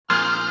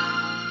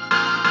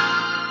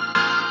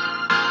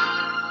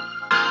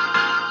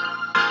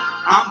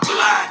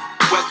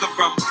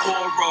poor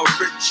or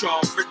rich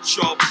or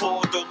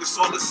poor, though it's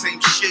all the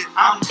same shit.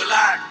 I'm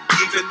black,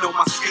 even though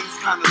my skin's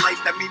kinda light.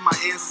 That mean my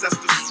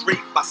ancestors was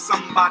raped by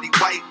somebody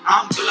white.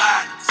 I'm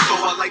black, so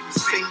I like to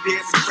sing,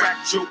 dance, and crack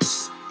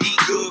jokes. Eat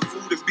good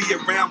food and be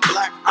around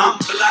black. I'm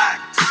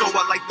black, so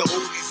I like the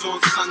oldies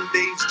on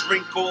Sundays.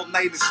 Drink all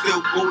night and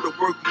still go to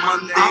work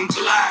Monday. I'm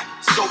black,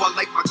 so I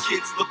like my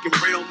kids looking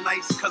real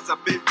nice, cause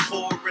I've been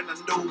poor and I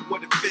know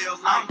what it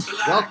feels like. I'm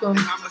black. Welcome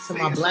to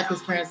my Black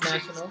is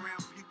Transnational.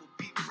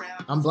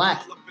 I'm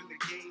black.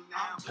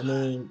 I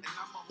mean,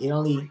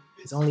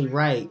 it's only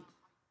right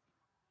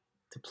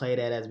to play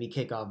that as we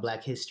kick off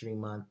Black History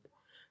Month.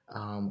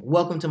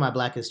 Welcome to my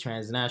Black is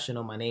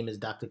Transnational. My name is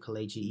Dr.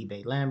 Kalechi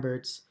Ibe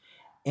Lamberts.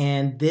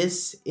 And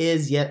this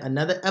is yet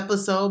another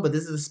episode, but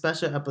this is a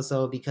special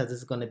episode because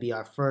it's going to be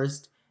our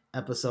first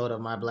episode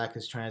of my Black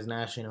is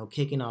Transnational,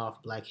 kicking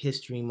off Black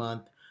History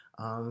Month.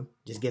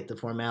 Just get the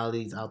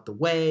formalities out the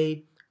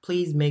way.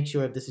 Please make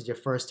sure if this is your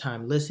first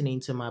time listening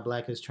to my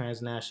Black is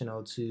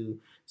Transnational to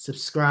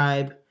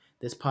subscribe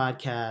this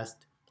podcast,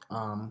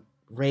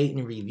 rate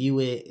and review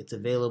it. It's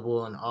available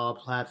on all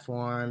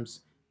platforms,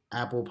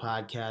 Apple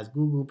Podcasts,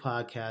 Google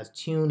Podcasts,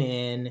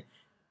 TuneIn,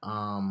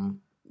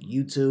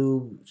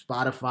 YouTube,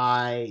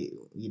 Spotify.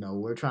 You know,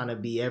 we're trying to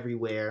be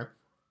everywhere.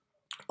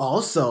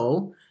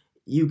 Also,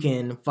 you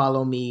can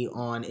follow me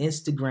on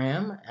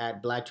Instagram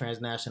at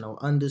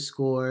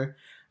blacktransnational_.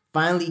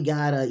 Finally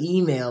got an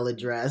email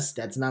address.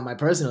 That's not my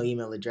personal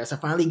email address. I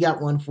finally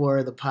got one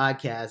for the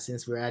podcast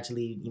since we're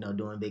actually,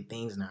 doing big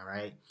things now,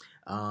 right?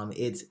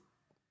 It's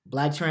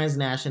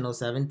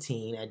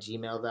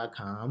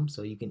blacktransnational17@gmail.com.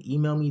 So you can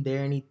email me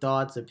there any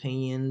thoughts,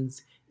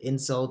 opinions,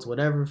 insults,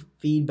 whatever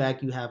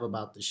feedback you have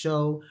about the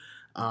show.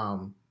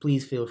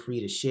 Please feel free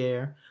to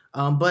share.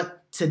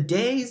 But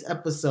today's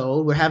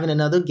episode, we're having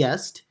another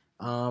guest.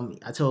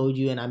 I told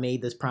you, and I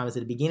made this promise at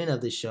the beginning of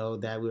the show,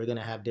 that we were going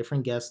to have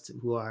different guests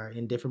who are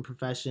in different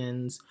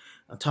professions,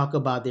 talk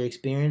about their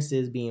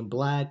experiences being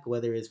Black,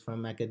 whether it's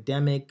from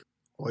academic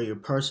or your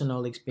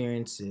personal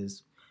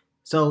experiences.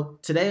 So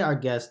today our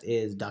guest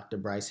is Dr.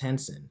 Bryce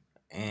Henson.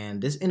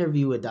 And this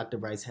interview with Dr.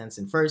 Bryce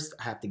Henson, first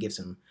I have to give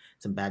some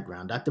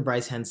background. Dr.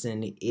 Bryce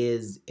Henson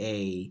is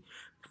a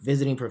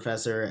visiting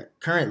professor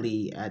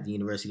currently at the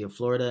University of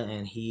Florida,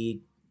 and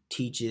he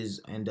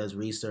teaches and does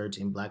research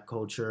in Black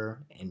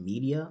culture and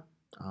media,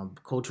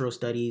 cultural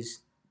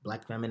studies,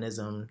 Black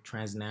feminism,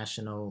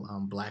 transnational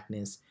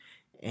Blackness.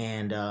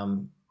 And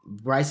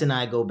Bryce and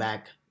I go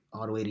back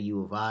all the way to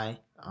U of I.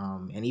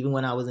 And even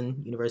when I was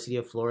in University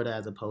of Florida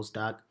as a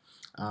postdoc,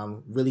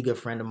 really good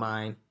friend of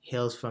mine,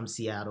 hails from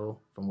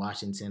Seattle, from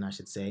Washington, I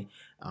should say,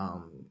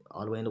 all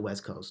the way in the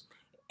West Coast.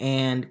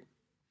 And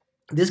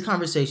this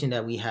conversation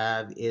that we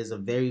have is a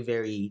very,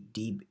 very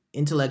deep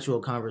intellectual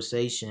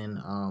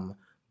conversation.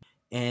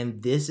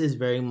 And this is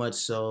very much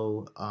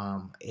so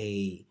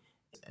an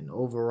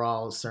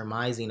overall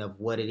surmising of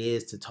what it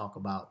is to talk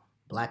about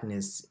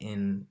Blackness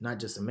in not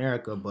just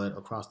America, but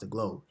across the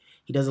globe.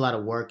 He does a lot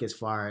of work as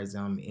far as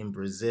in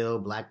Brazil,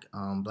 Black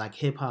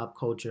hip hop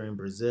culture in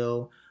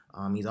Brazil.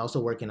 He's also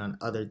working on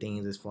other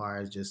things as far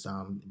as just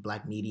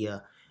Black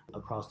media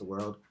across the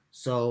world.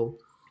 So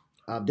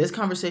this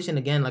conversation,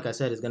 again, like I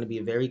said, is going to be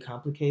very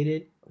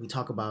complicated. We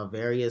talk about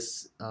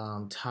various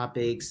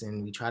topics,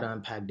 and we try to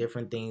unpack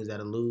different things that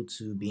allude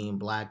to being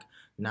Black,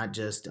 not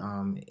just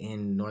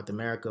in North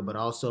America, but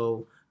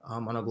also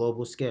on a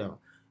global scale.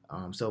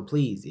 So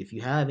please, if you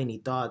have any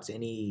thoughts,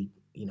 any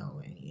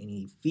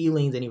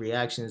feelings, any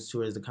reactions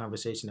towards the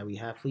conversation that we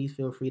have, please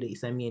feel free to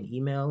send me an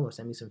email or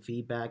send me some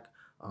feedback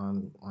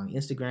on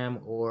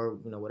Instagram or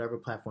whatever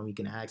platform you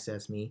can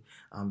access me.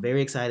 I'm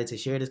very excited to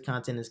share this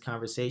content, this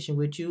conversation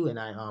with you, and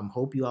I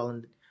hope you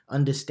all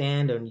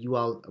understand and you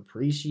all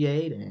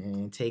appreciate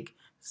and take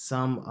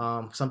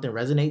something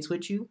resonates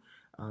with you.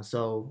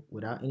 So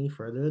without any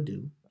further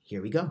ado,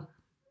 here we go.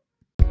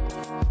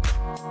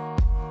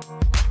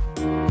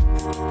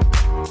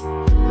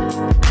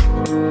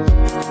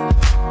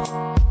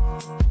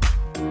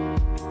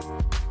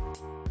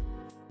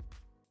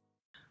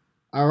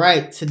 All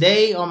right,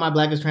 today on my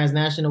Black is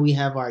Transnational, we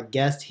have our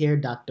guest here,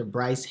 Dr.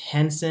 Bryce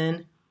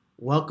Henson.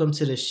 Welcome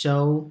to the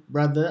show,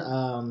 brother.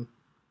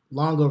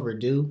 Long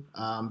overdue.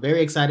 I'm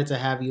very excited to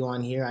have you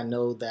on here. I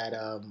know that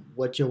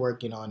what you're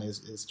working on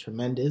is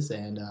tremendous,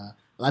 and a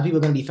lot of people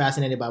are going to be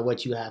fascinated by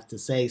what you have to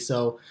say.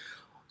 So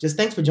just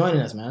thanks for joining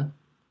us, man.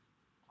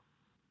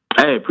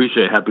 Hey,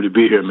 appreciate it. Happy to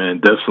be here, man.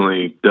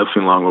 Definitely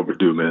long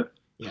overdue, man.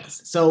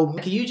 Yes. So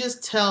can you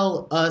just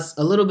tell us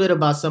a little bit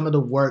about some of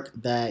the work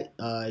that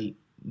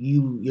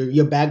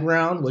your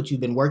background, what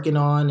you've been working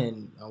on,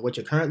 and what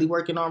you're currently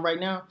working on right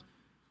now?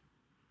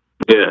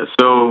 Yeah,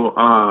 so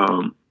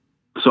I'm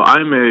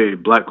a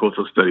Black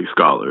cultural studies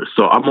scholar.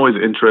 So I'm always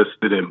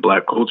interested in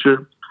Black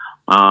culture.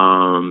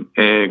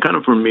 And kind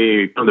of for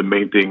me, the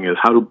main thing is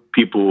how do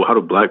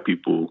Black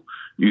people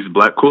use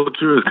Black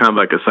culture as kind of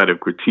like a site of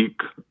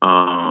critique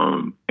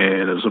and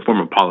as a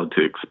form of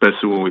politics,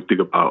 especially when we think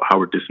about how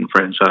we're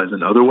disenfranchised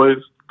in other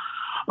ways.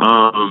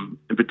 And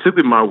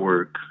particularly my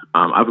work,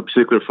 I have a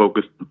particular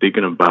focus on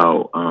thinking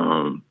about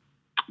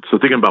So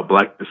thinking about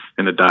blackness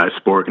in a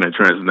diasporic and a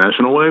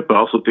transnational way, but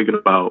also thinking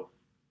about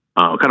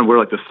kind of where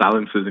like the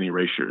silences and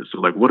erasures. So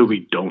like, what do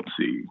we don't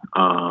see?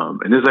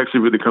 And this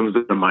actually really comes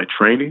into my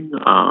training.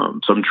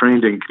 So I'm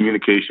trained in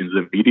communications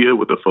and media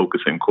with a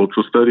focus in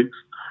cultural studies.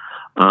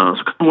 So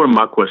kind of one of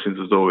my questions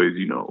is always,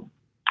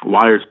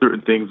 why are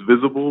certain things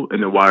visible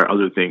and then why are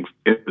other things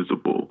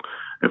invisible?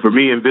 And for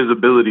me,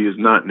 invisibility is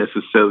not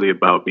necessarily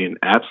about being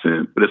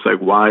absent, but it's like,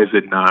 why is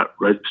it not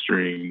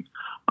registering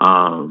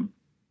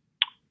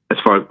as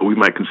far as what we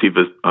might conceive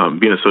as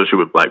being associated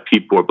with Black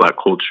people or Black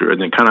culture?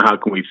 And then kind of how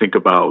can we think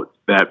about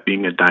that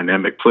being a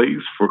dynamic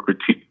place for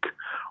critique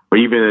or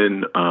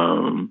even,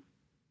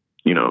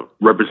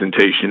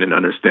 representation and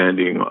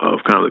understanding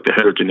of kind of like the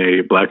heterogeneity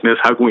of Blackness?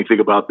 How can we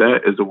think about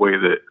that as a way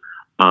that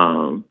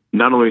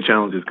not only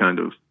challenges kind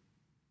of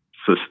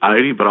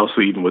society, but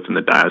also even within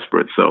the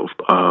diaspora itself?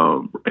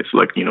 It's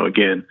like,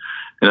 again,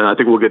 and I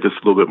think we'll get this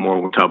a little bit more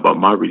when we talk about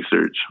my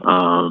research,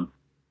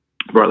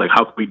 where like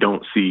how we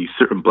don't see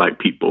certain Black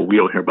people, we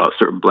don't hear about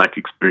certain Black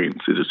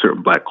experiences or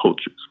certain Black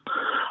cultures.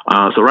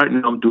 So right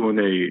now I'm doing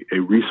a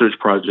research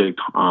project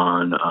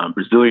on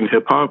Brazilian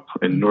hip hop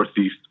in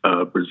Northeast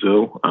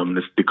Brazil.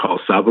 This is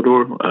called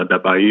Salvador da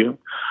Bahia.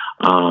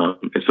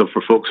 And so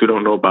for folks who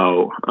don't know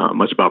about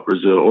much about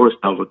Brazil or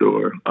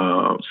Salvador,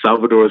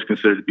 Salvador is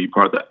considered to be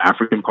part of the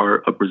African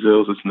part of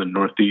Brazil. So it's in the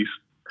Northeast.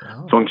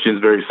 Oh.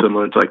 Functions very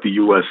similar to like the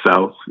U.S.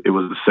 South. It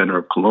was the center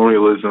of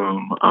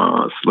colonialism,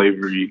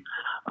 slavery.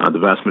 The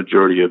vast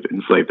majority of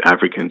enslaved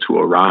Africans who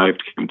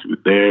arrived came to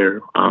there,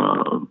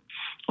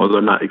 although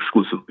not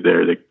exclusively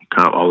there, they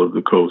kind of all over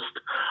the coast.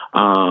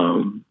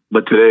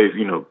 But today,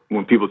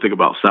 when people think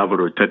about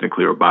Salvador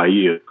technically or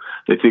Bahia,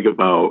 they think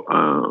about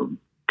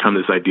kind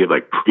of this idea of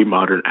like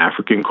pre-modern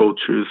African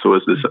culture. So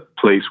it's this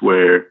place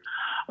where,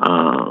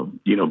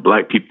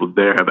 Black people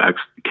there have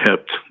actually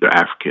kept their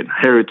African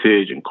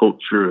heritage and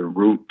culture and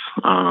roots,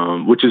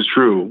 which is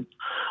true.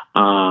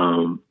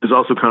 There's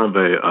also kind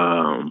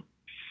of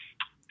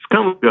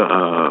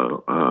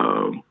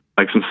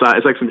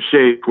it's like some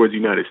shade towards the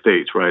United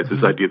States, right? Mm-hmm.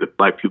 This idea that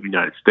Black people in the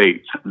United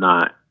States have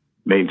not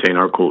maintained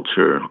our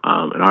culture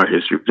and our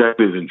history, which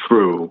actually isn't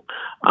true.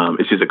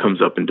 It's just it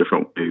comes up in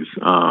different ways.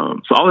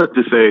 So all that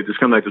to say, there's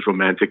kind of like this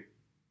romantic,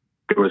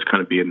 where it's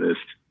kind of being this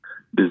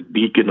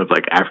beacon of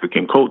like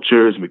African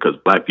cultures, because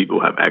Black people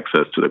have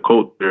access to the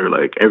culture,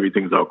 like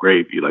everything's all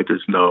gravy. Like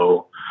there's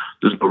no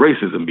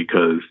racism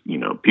because,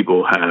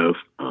 people have,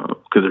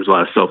 because there's a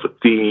lot of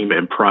self-esteem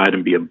and pride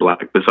in being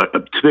Black. But it's like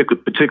a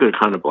particular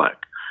kind of Black.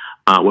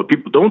 What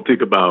people don't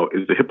think about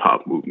is the hip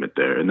hop movement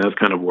there. And that's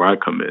kind of where I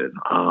come in.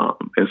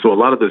 And so a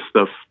lot of this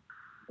stuff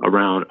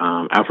around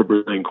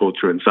Afro-Brazilian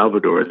culture in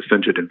Salvador is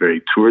centered in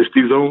very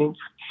touristy zones.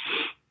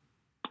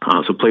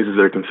 So places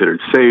that are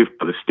considered safe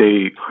by the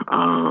state.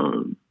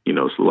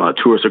 So a lot of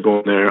tourists are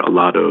going there. A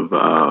lot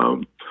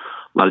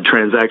of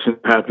transactions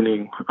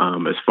happening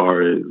as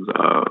far as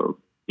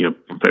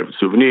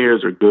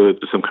souvenirs or goods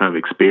or some kind of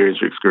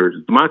experience or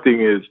excursion. My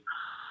thing is,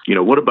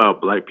 what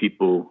about Black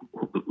people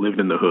who lived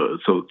in the hood?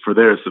 So for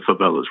there, it's the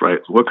favelas, right?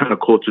 So what kind of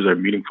cultures are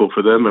meaningful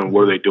for them, and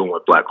what are they doing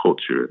with Black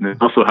culture? And then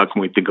also, how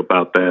can we think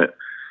about that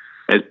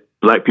as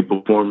Black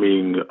people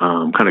forming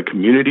kind of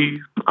communities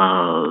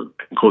and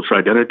cultural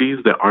identities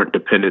that aren't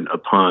dependent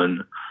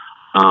upon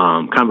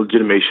kind of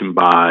legitimation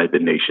by the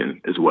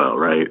nation as well,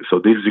 right? So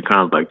these are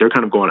kind of like, they're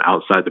kind of going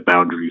outside the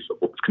boundaries of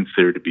what's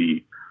considered to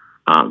be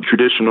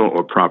traditional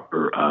or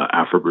proper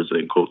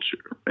Afro-Brazilian culture.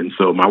 And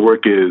so my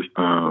work is,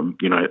 I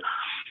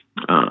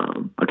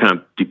kind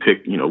of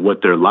depict,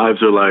 what their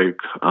lives are like,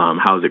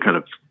 how it kind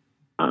of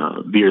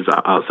veers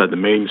outside the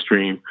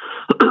mainstream.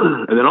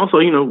 And then also,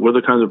 what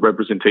are the kinds of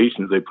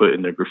representations they put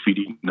in their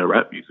graffiti and their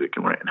rap music,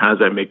 and how does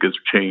that make us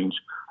change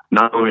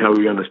not only how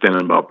we understand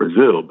about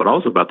Brazil, but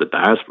also about the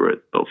diaspora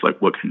itself,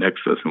 like what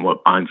connects us and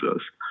what binds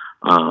us.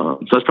 So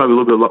that's probably a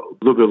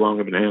little bit long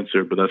of an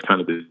answer, but that's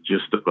kind of the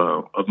gist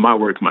of my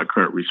work, my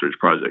current research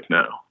project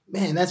now.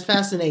 Man, that's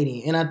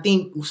fascinating. And I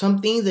think some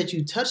things that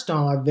you touched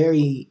on are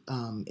very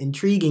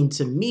intriguing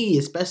to me,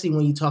 especially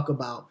when you talk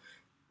about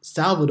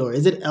Salvador.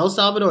 Is it El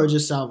Salvador or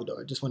just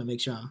Salvador? Just want to make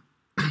sure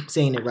I'm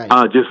saying it right.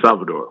 Just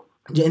Salvador.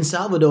 In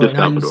Salvador, and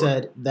how you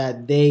said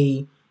that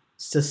they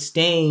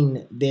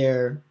sustain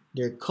their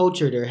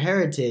culture, their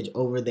heritage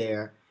over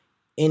there,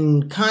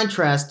 in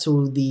contrast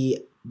to the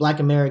Black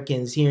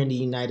Americans here in the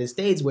United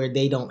States, where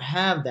they don't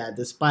have that,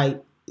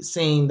 despite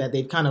saying that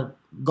they've kind of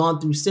gone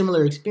through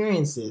similar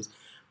experiences.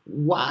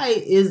 Why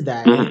is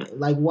that?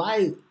 Like,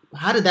 why?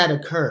 How did that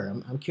occur?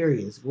 I'm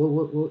curious.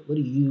 What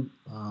do you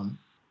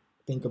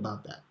think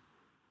about that?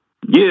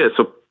 Yeah,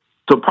 so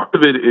part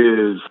of it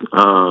is,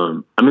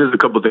 there's a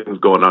couple of things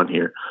going on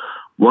here.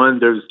 One,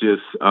 there's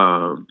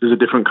a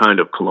different kind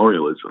of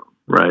colonialism,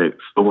 right?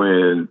 So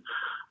when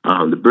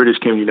the British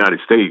came to the United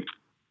States,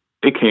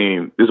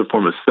 there's a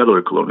form of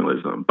settler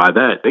colonialism. By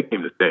that, they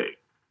came to stay,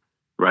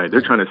 right?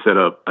 They're trying to set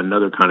up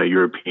another kind of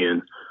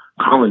European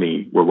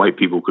colony where white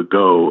people could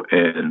go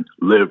and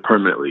live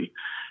permanently.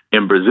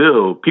 in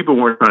Brazil, people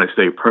weren't trying to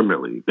stay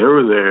permanently. They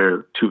were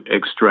there to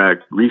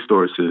extract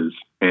resources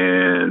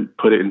and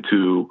put it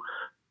into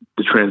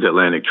the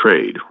transatlantic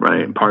trade,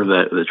 right? And part of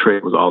that, the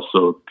trade was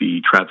also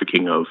the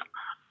trafficking of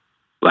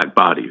Black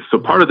bodies. So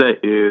part of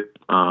that is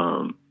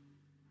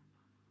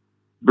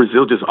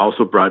Brazil just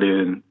also brought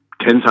in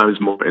 10 times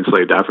more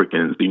enslaved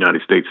Africans than the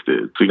United States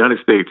did. So United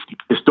States,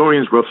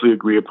 historians roughly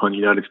agree upon the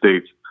United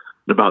States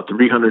that about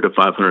 300 to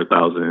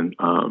 500,000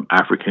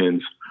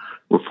 Africans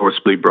were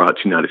forcibly brought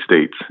to the United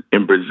States.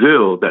 In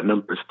Brazil, that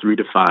number is 3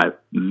 to 5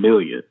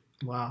 million.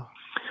 Wow.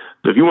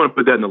 So if you want to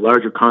put that in the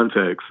larger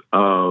context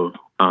of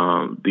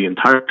the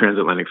entire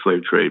transatlantic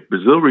slave trade,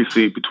 Brazil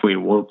received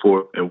between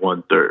 1/4 and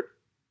 1/3.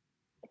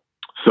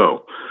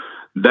 So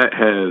that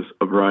has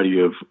a variety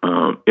of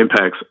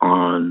impacts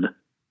on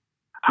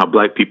how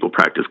Black people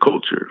practice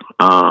culture.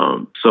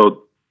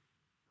 So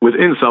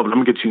within Salvador,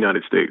 I'm going to get to the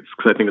United States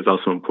because I think it's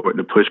also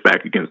important to push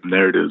back against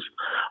narratives.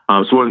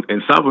 So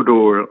in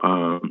Salvador,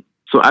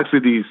 so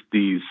actually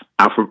these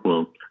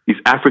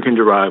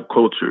African-derived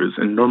cultures,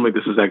 and normally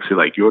this is actually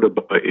like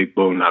Yoruba,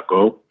 Igbo,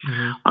 Nago,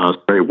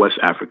 it's very West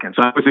African.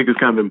 So I think it's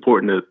kind of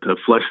important to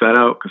flesh that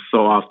out because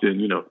so often,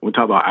 when we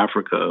talk about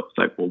Africa, it's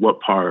like, well,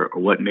 what part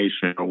or what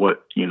nation or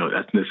what,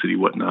 ethnicity,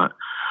 whatnot.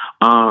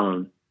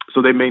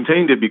 So they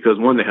maintained it because,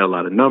 one, they had a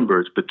lot of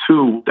numbers, but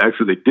two,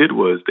 actually they did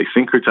was they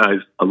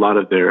syncretized a lot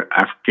of their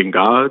African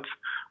gods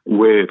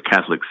with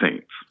Catholic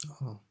saints.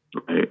 Oh.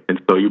 Right. And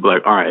so you'd be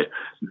like, all right,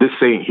 this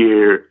saint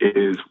here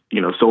is,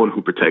 someone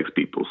who protects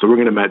people. So we're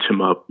going to match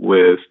him up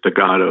with the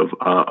god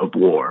of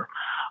war.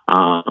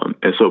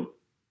 And so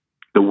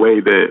the way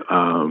that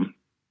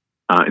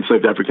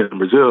enslaved Africans in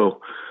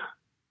Brazil,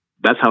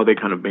 that's how they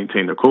kind of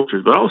maintain their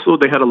cultures. But also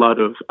they had a lot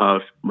of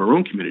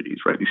maroon communities,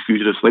 right? These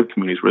fugitive slave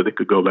communities where they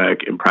could go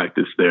back and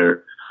practice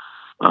their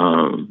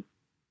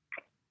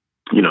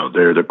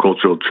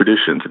cultural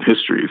traditions and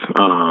histories.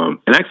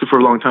 And actually for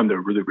a long time, they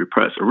were really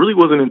repressed. It really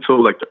wasn't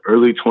until like the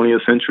early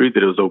 20th century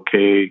that it was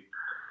okay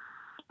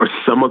for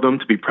some of them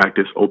to be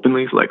practiced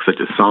openly, like such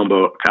as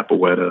samba,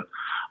 capoeira,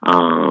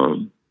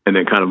 and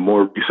then kind of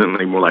more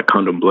recently, more like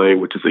candomblé,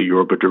 which is a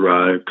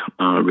Yoruba-derived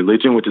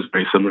religion, which is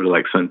very similar to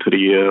like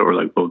Santeria or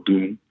like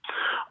Vodun.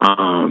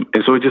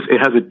 And so it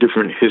has a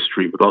different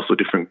history, but also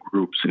different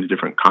groups in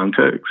different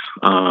contexts.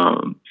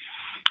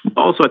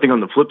 Also, I think on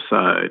the flip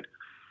side,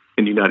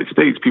 in the United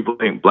States, people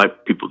think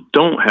Black people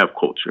don't have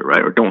culture,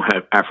 right? Or don't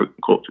have African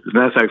cultures. And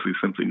that's actually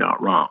simply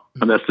not wrong.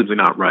 And that's simply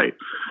not right.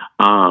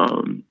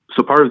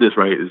 So part of this,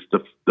 right, is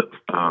the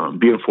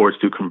being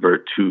forced to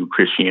convert to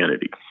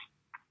Christianity.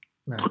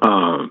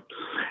 Right.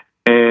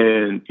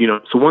 And,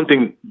 so one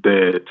thing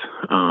that,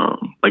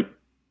 I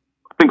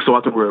think so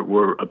often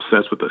we're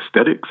obsessed with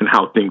aesthetics and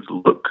how things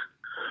look.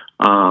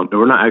 And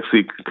we're not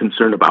actually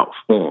concerned about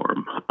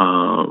form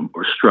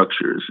or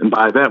structures. And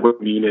by that, what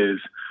we mean is,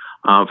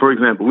 for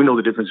example, we know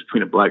the difference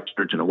between a Black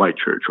church and a white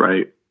church,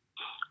 right?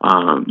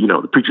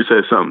 The preacher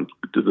says something,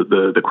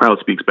 the crowd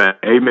speaks back,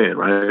 amen,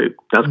 right?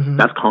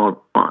 That's calm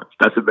response.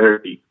 That's a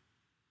very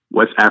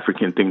West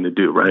African thing to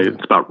do, right?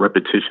 It's about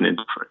repetition and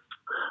difference,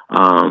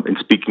 and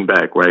speaking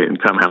back, right?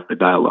 And kind of having a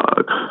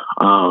dialogue.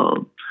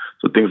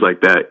 So things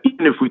like that.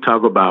 Even if we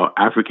talk about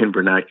African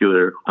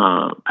vernacular,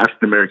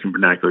 African American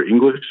vernacular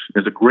English,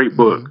 there's a great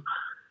book.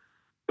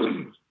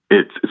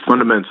 It's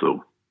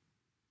fundamental.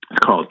 It's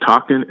called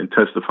Talking and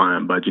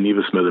Testifying by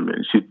Geneva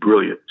Smitherman. She's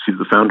brilliant. She's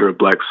the founder of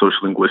Black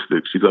Social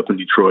Linguistics. She's up in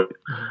Detroit,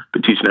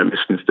 been teaching at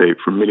Michigan State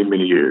for many,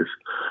 many years.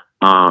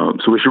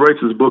 So when she writes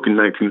this book in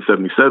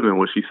 1977,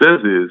 what she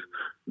says is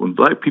when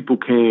Black people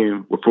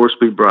were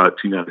forcibly brought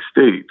to the United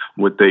States,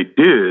 what they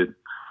did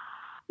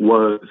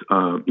was,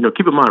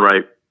 keep in mind,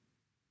 right,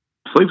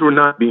 slaves were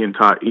not being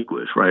taught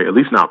English, right, at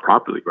least not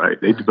properly,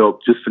 right? They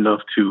developed just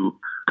enough to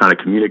kind of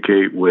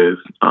communicate with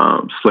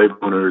slave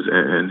owners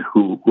and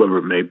whoever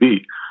it may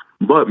be.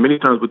 But many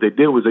times what they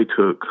did was they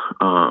took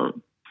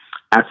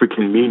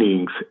African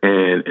meanings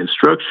and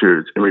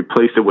structures and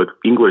replaced it with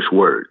English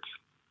words,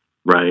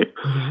 right?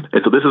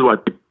 And so this is why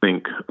people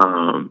think,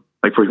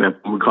 for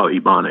example, we call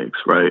it Ebonics,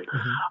 right?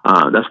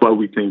 That's why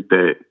we think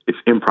that it's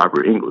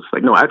improper English.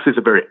 Like, no, actually it's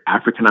a very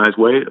Africanized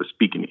way of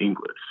speaking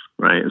English,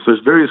 right? And so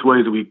there's various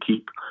ways that we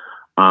keep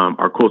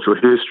our cultural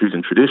histories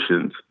and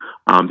traditions.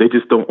 They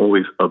just don't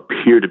always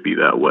appear to be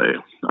that way.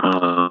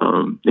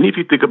 And if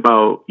you think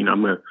about,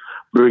 I'm going to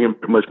bring in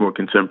a much more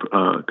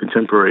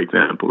contemporary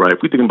example, right? If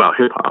we think about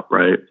hip hop,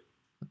 right,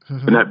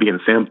 and that being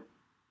sampling,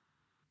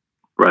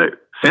 right?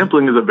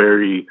 Sampling is a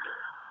very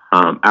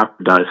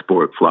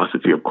Afro-diasporic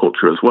philosophy of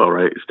culture as well,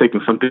 right? It's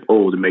taking something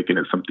old and making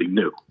it something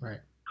new,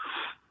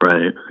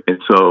 right?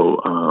 And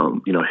so,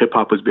 hip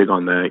hop was big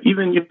on that.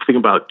 Even you think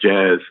about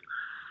jazz.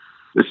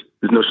 This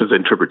notions of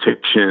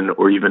interpretation,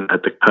 or even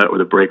at the cut or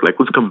the break, like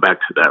let's come back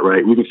to that,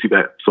 right? We can see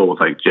that soul with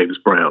like James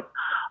Brown.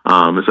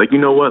 It's like, you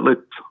know what?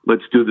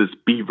 Let's do this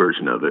B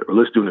version of it, or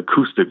let's do an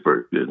acoustic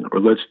version, or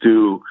let's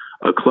do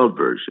a club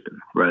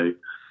version, right?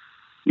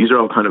 These are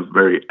all kind of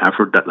very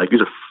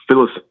these are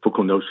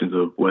philosophical notions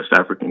of West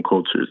African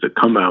cultures that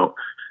come out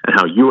and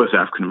how U.S.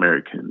 African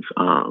Americans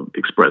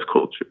express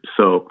culture.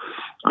 So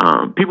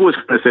people always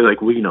kind of say,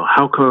 like, well,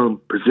 how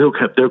come Brazil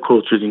kept their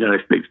culture, the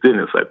United States didn't?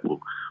 It's like,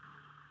 well,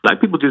 Black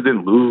people just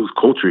didn't lose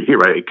culture here,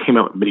 right? It came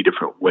out in many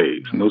different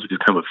ways. And those are just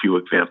kind of a few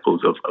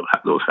examples of how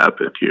those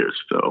happened here.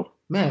 So,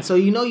 man, so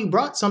you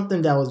brought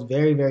something that was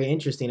very, very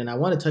interesting, and I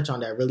want to touch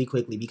on that really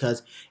quickly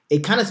because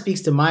it kind of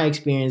speaks to my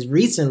experience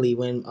recently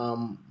when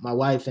my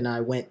wife and I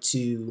went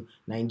to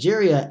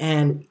Nigeria,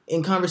 and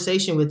in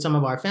conversation with some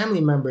of our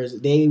family members,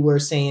 they were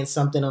saying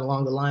something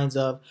along the lines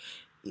of,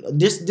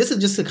 this is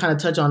just to kind of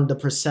touch on the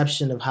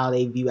perception of how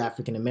they view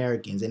African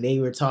Americans, and they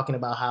were talking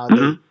about how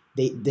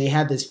they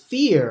had this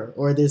fear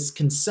or this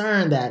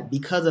concern that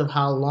because of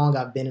how long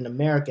I've been in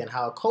America and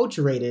how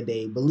acculturated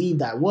they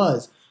believed I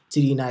was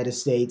to the United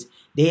States,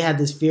 they had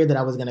this fear that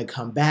I was going to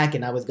come back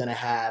and I was going to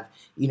have,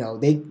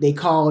 they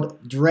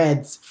called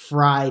dreads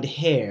fried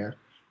hair,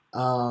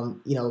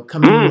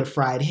 coming in with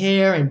fried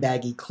hair and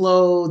baggy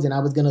clothes. And I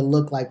was going to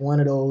look like one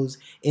of those.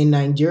 In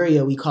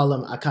Nigeria, we call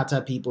them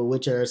Akata people,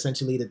 which are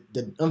essentially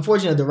the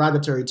unfortunate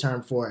derogatory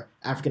term for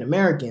African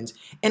Americans.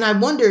 And I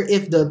wonder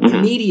if the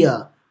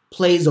media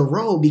plays a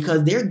role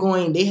because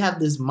they have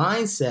this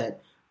mindset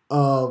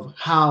of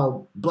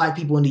how Black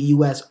people in the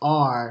U.S.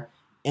 are,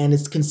 and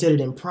it's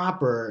considered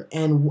improper.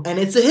 And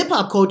it's a hip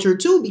hop culture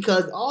too,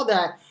 because all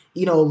that,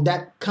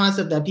 that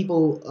concept that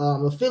people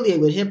affiliate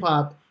with hip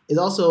hop is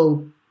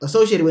also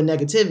associated with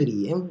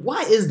negativity. And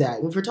why is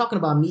that? If we're talking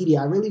about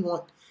media, I really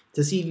want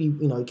to see if you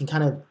can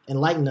kind of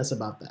enlighten us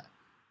about that.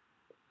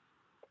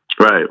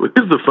 Right. Which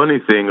is the funny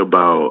thing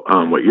about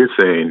what you're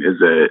saying is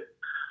that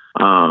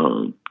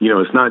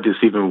it's not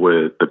just even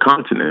with the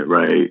continent,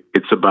 right?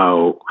 It's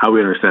about how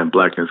we understand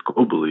Blackness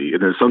globally.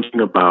 And there's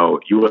something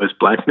about U.S.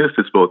 Blackness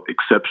that's both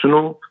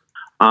exceptional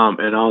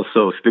and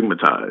also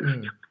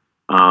stigmatized.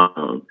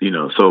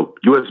 So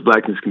U.S.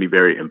 Blackness can be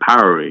very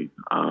empowering.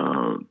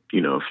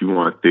 If you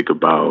want to think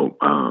about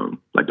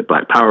like the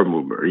Black Power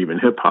movement or even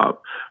hip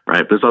hop, right?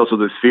 But there's also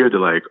this fear that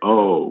like,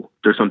 oh,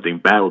 there's something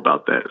bad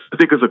about that. So I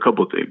think there's a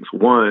couple of things.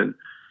 One,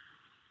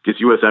 just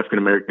U.S. African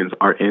Americans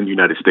are in the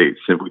United States.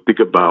 And if we think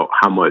about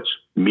how much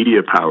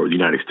media power the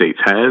United States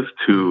has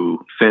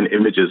to send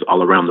images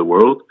all around the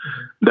world,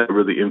 that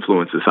really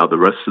influences how the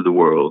rest of the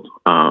world,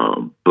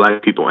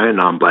 Black people and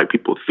non-Black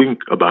people,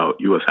 think about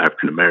U.S.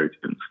 African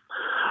Americans.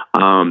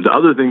 The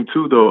other thing,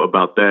 too, though,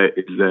 about that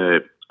is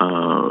that,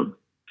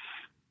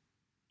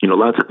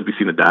 a lot of times we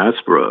see in the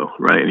diaspora,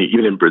 right, and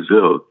even in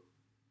Brazil,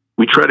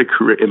 we try to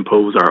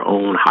impose our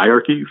own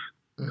hierarchies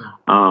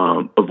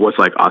of what's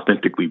like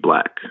authentically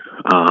Black,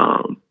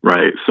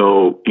 right?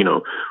 So,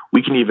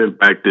 we can even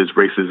practice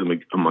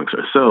racism amongst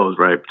ourselves,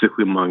 right?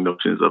 Particularly among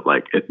notions of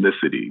like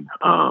ethnicity.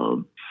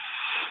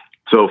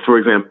 So, for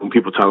example, when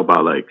people talk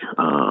about like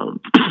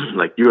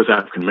U.S.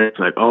 African Americans,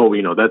 like, oh,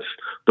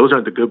 those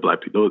aren't the good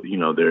Black people.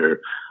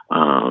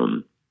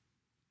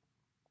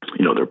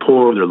 They're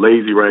poor, they're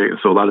lazy, right? And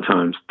so a lot of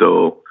times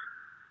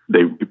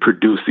they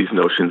produce these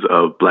notions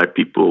of Black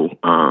people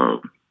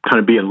kind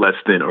of being less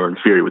than or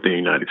inferior within the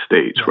United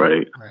States,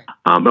 right?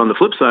 But on the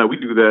flip side, we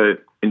do that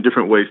in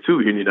different ways too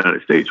here in the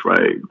United States,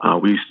 right?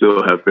 We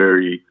still have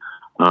very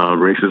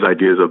racist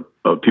ideas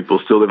of people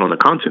still living on the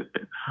continent,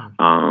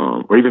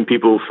 or even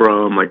people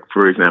from, like,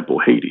 for example,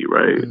 Haiti,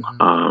 right?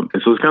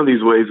 And so it's kind of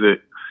these ways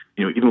that,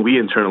 even we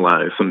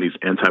internalize some of these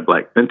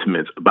anti-Black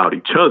sentiments about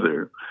each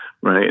other,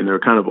 right? And they're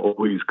kind of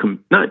always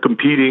not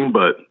competing,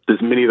 but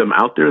there's many of them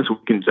out there, so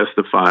we can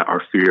justify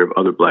our fear of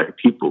other Black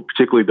people,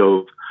 particularly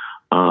those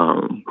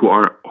who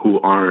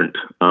aren't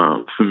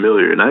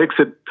familiar. And I think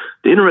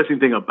the interesting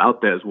thing about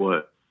that is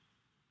what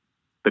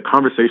the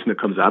conversation that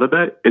comes out of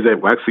that is that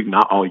we're actually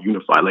not all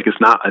unified. Like, it's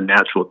not a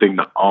natural thing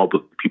that all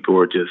people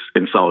are just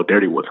in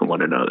solidarity with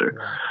one another.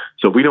 Right.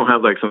 So we don't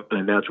have like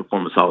a natural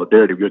form of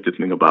solidarity. We have to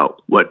think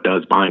about what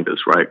does bind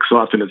us, right? So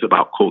often it's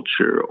about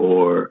culture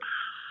or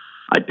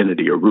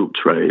identity or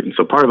roots, right? And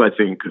so part of, I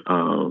think,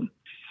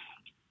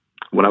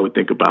 what I would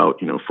think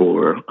about,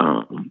 for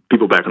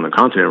people back on the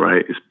continent,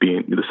 right, is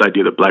being this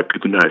idea that Black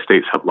people in the United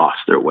States have lost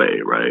their way,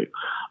 right?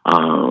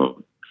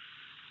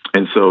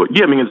 And so,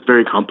 it's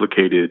very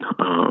complicated,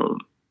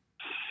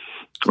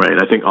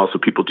 right? I think also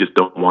people just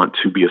don't want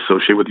to be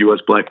associated with U.S.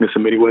 Blackness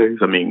in many ways.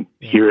 I mean,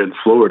 here in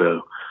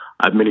Florida,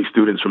 I have many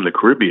students from the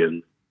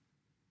Caribbean,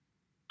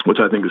 which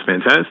I think is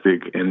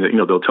fantastic. And,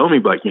 they'll tell me,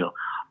 like,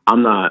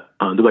 I'm not,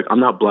 they're like, I'm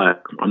not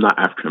Black, I'm not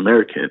African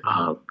American,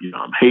 I'm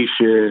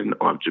Haitian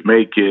or I'm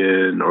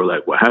Jamaican or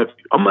like what have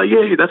you. I'm like,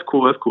 yeah, that's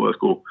cool.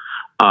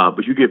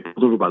 But you get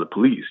pulled over by the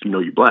police,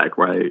 you're Black,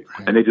 right?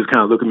 And they just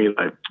kind of look at me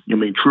like,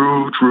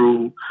 true.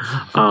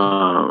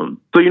 So,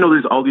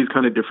 there's all these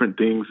kind of different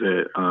things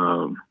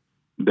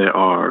that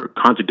are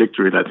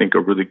contradictory and I think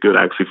are really good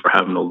actually for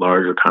having a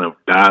larger kind of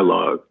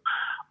dialogue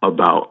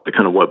about the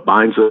kind of what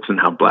binds us and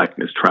how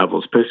Blackness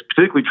travels,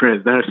 particularly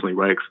transnationally,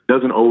 right? 'Cause it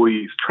doesn't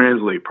always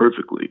translate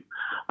perfectly.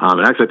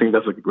 And actually, I think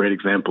that's like a great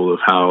example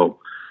of how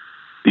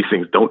these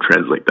things don't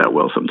translate that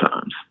well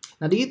sometimes.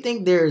 Now, do you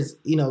think there's,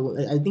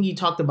 I think you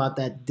talked about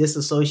that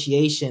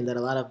disassociation that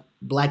a lot of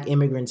Black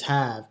immigrants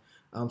have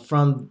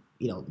from,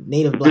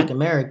 Native Black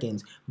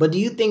Americans. But do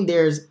you think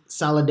there's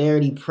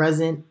solidarity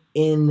present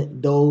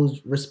in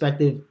those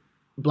respective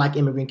Black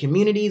immigrant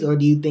communities, or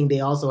do you think they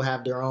also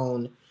have their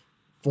own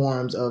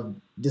forms of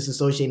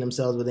disassociating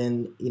themselves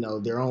within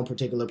their own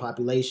particular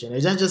population?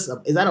 Is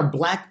that a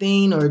Black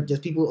thing, or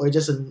just people, or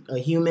just a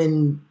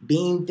human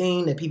being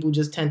thing that people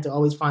just tend to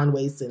always find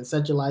ways to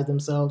essentialize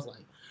themselves?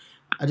 Like,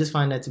 I just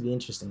find that to be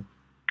interesting.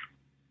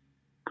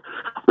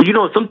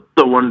 Well, sometimes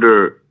I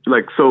wonder,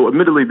 so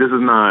admittedly, this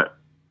is not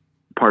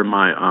part of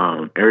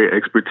my area of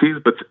expertise,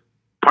 but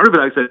part of it,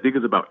 I think,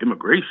 is about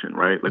immigration,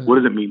 right? Like, what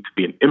does it mean to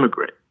be an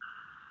immigrant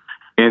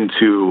and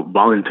to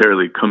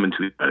voluntarily come into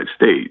the United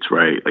States,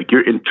 right? Like,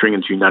 you're entering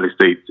into the United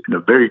States in a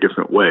very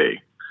different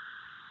way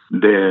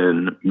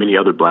than many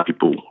other Black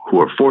people who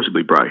are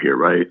forcibly brought here,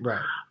 right?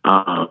 Right.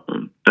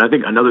 And I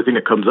think another thing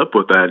that comes up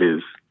with that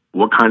is,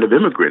 what kind of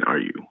immigrant are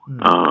you?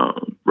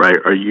 Right?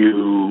 Are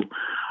you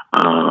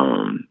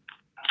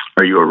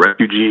a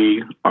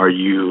refugee? Are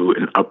you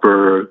an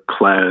upper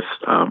class?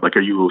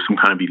 Are you some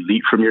kind of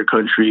elite from your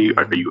country?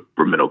 Are you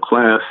upper middle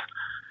class?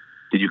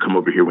 Did you come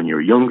over here when you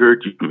were younger?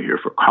 Did you come here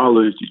for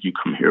college? Did you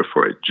come here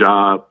for a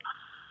job?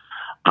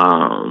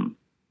 And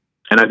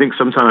I think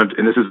sometimes,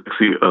 and this is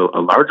actually a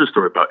larger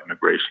story about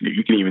immigration,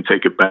 you can even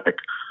take it back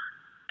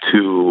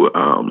to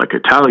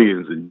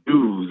Italians and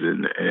Jews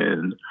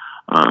and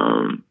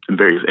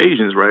various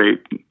Asians, right?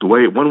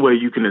 One way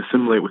you can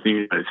assimilate within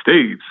the United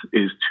States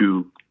is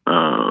to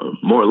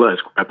more or less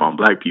crap on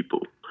Black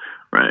people,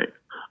 right?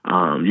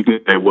 You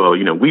can say, well,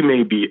 we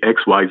may be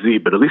X, Y, Z,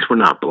 but at least we're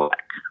not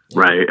Black,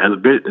 right?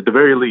 At the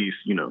very least,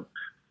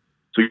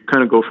 so you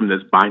kind of go from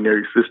this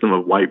binary system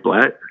of white,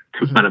 Black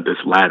to kind of this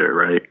ladder,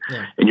 right?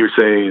 Yeah. And you're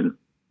saying,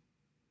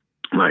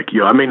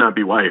 I may not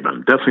be white, but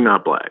I'm definitely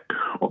not Black.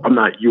 Or I'm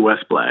not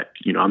U.S. Black.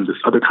 I'm this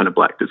other kind of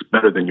Black that's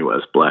better than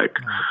U.S. Black.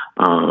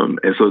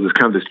 And so there's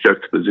kind of this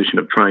juxtaposition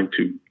of trying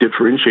to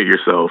differentiate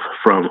yourself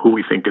from who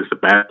we think is the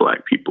bad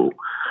Black people.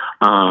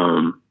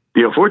 The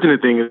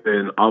unfortunate thing is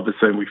then all of a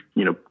sudden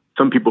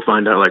some people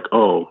find out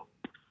a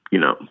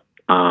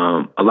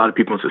lot of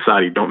people in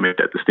society don't make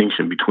that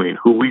distinction between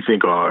who we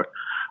think are,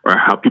 or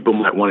how people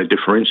might want to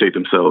differentiate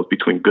themselves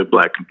between good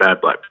Black and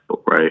bad Black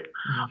people, right?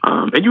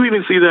 And you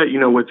even see that,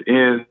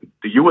 within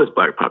the U.S.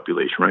 Black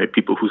population, right?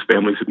 People whose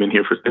families have been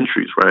here for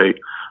centuries, right?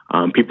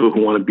 People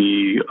who want to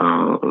be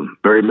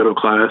very middle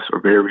class or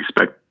very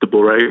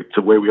respectable, right?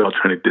 To where we all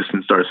trying to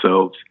distance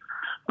ourselves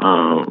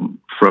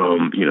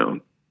from,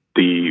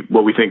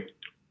 what we think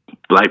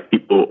Black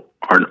people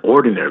are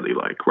ordinarily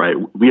like, right?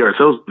 We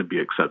ourselves want to be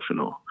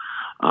exceptional.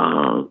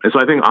 And so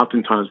I think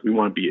oftentimes we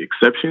want to be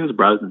exceptions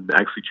rather than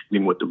actually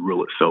changing what the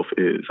rule itself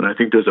is. And I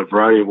think there's a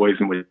variety of ways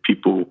in which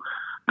people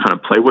kind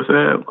of play with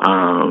that.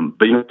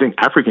 But I think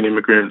African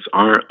immigrants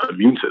aren't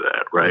immune to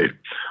that, right?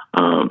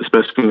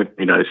 Especially in the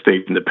United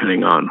States, and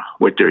depending on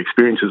what their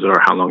experiences are,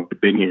 how long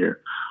they've been here,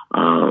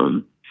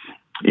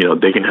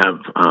 they can have,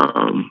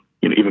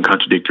 even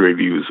contradictory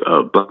views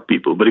of Black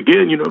people. But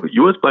again,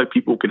 U.S. Black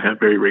people can have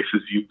very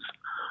racist views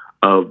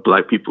of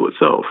Black people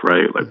itself,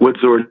 right? Like what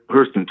Zora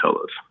Hurston tell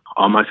us.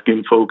 All my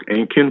skin folk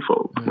ain't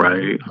kinfolk,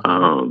 right?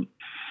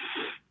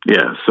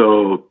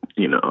 So,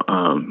 these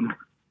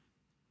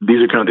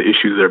are kind of the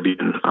issues that are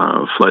being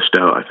fleshed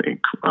out, I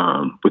think,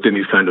 within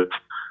these kind of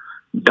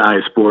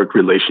diasporic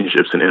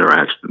relationships and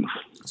interactions.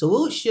 So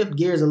we'll shift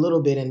gears a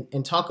little bit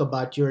and talk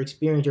about your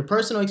experience, your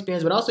personal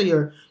experience, but also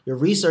your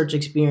research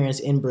experience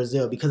in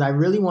Brazil, because I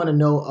really want to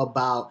know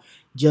about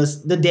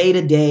just the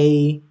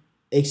day-to-day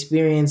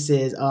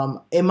experiences.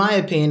 In my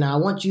opinion, I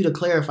want you to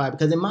clarify,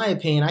 because in my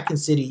opinion, I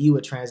consider you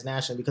a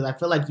transnational, because I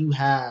feel like you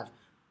have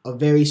a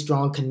very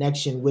strong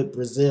connection with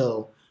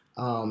Brazil,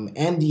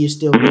 and you're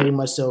still very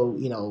much so,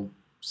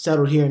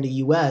 settled here in the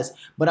U.S.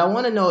 But I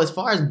want to know, as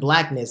far as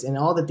Blackness and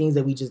all the things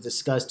that we just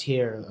discussed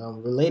here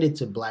related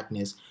to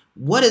Blackness,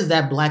 what does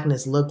that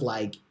Blackness look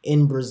like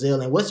in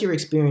Brazil, and what's your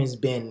experience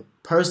been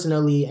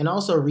personally and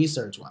also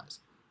research-wise?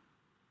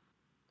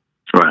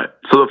 Right.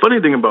 So the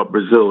funny thing about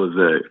Brazil is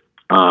that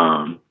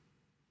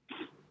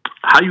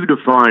how you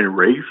define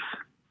race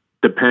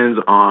depends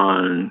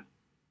on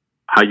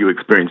how you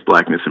experience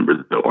Blackness in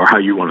Brazil, or how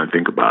you want to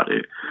think about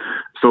it.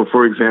 So,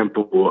 for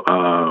example,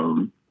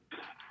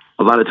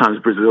 a lot of times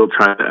Brazil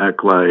tries to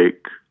act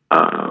like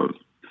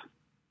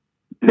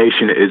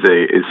nation is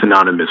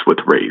synonymous with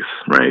race,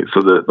 right?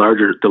 So the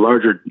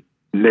larger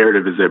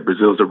narrative is that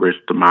Brazil is a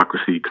racial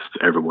democracy because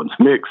everyone's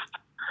mixed.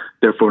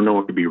 Therefore, no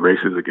one can be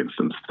racist against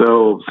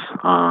themselves,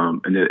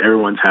 and that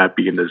everyone's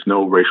happy and there's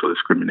no racial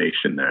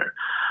discrimination there.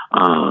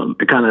 And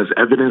kind of as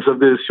evidence of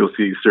this, you'll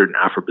see certain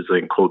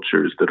Afro-Brazilian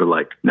cultures that are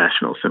like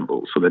national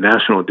symbols. So the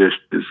national dish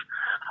is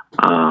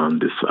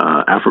this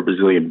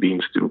Afro-Brazilian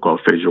bean stew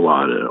called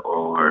feijoada,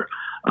 or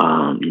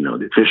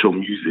the official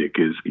music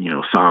is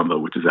samba,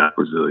 which is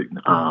Afro-Brazilian.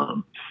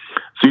 So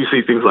you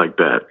see things like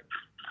that.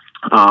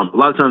 A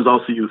lot of times,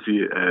 also you'll see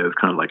it as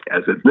kind of like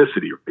as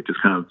ethnicity, right?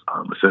 Just kind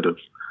of a set of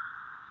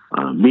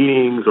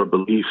meanings or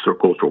beliefs or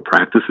cultural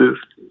practices.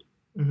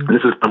 Mm-hmm. And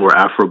this is where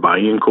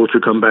Afro-Bahian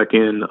culture come back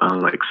in,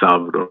 like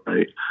Salvador,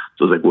 right?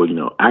 So it's like, well, you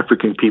know,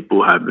 African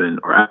people have been,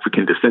 or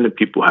African descendant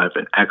people have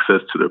been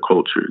access to their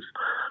cultures.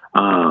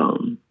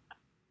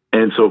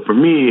 And so for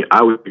me,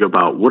 I would think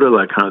about what are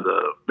like kind of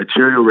the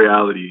material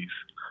realities,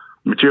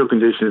 material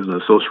conditions and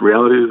the social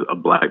realities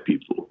of Black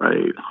people,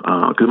 right?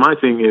 Because my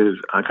thing is,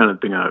 I kind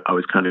of think I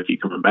always kind of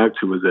keep coming back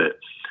to is that,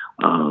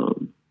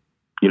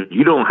 you know,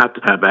 you don't have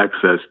to have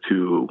access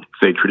to,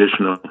 say,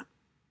 traditional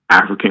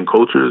African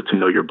cultures to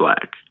know you're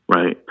Black,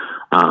 right?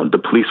 The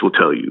police will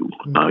tell you,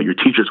 your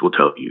teachers will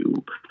tell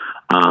you,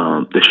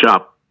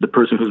 the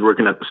person who's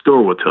working at the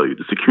store will tell you,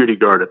 the security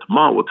guard at the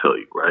mall will tell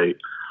you, right?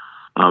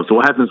 So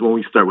what happens when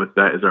we start with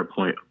that is our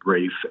point of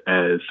race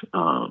as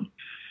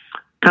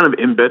kind of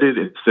embedded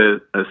in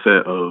a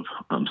set of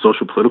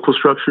social political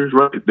structures,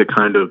 right? That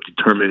kind of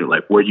determine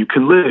like where you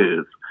can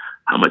live,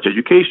 how much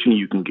education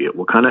you can get,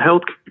 what kind of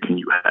health can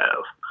you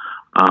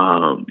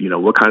have, you know,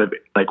 what kinds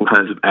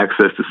of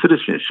access to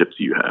citizenships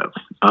you have.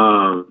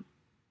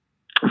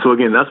 So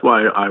again, that's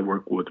why I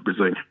work with the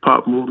Brazilian hip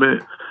hop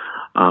movement,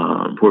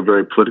 who are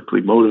very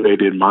politically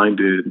motivated,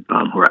 minded,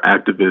 who are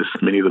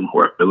activists, many of them who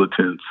are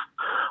militants.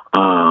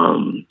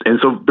 And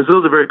so Brazil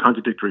is a very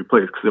contradictory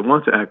place because it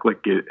wants to act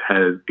like it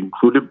has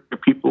included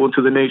people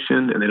into the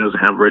nation and it doesn't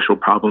have racial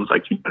problems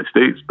like the United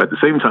States. But at the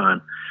same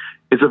time,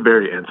 it's a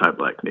very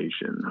anti-Black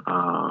nation.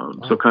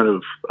 So kind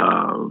of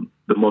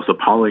the most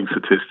appalling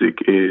statistic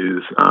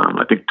is,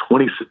 I think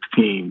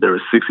 2016, there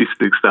were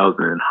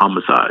 66,000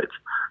 homicides.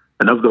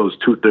 And of those,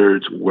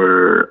 2/3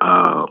 were,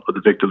 of the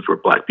victims were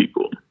Black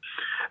people.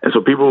 And so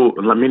people,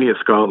 many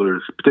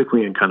scholars,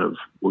 particularly in kind of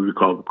what we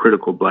call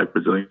critical Black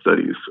Brazilian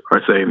studies,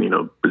 are saying, you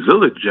know,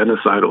 Brazil is a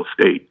genocidal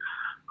state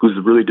who's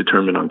really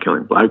determined on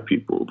killing Black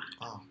people.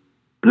 Wow.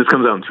 And this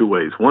comes out in two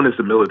ways. One is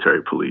the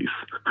military police,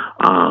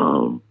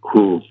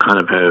 who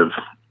kind of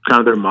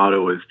their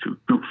motto is to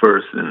shoot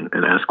first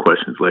and ask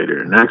questions later.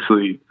 And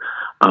actually,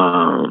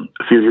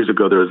 a few years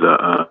ago, there was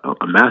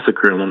a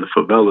massacre in one of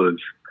the favelas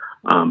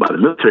by the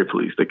military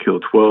police that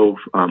killed 12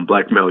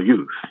 Black male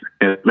youth.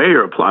 And the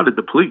mayor applauded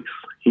the police.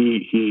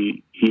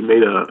 He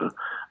made an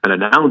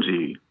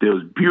analogy that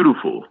was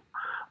beautiful,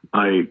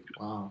 like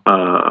wow.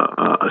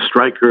 A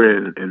striker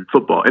in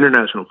football,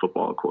 international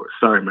football, of course.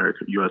 Sorry,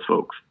 American U.S.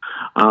 folks.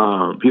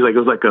 He's like, it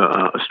was like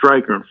a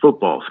striker in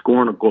football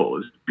scoring a goal.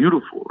 It's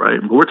beautiful, right?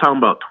 But we're talking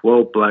about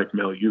 12 Black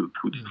male youth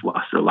who just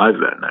lost their lives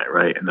that night,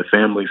 right? And the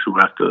families who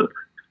have to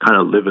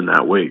kind of live in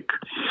that wake.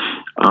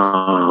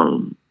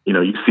 You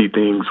know, you see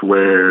things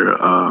where,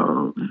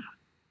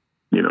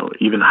 you know,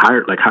 even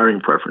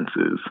hiring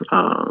preferences,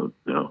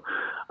 you know,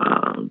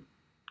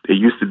 it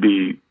used to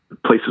be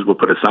places would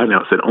put a sign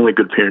out that said only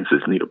good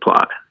appearances need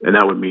apply. And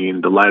that would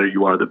mean the lighter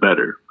you are, the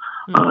better.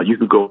 You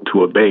could go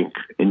to a bank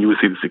and you would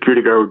see the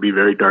security guard would be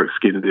very dark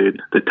skinned.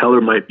 The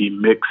teller might be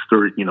mixed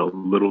or, you know, a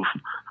little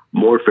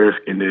more fair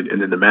skinned.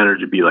 And then the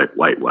manager would be like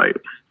white.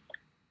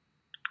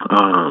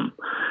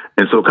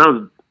 And so kind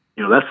of,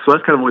 you know, that's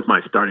kind of what's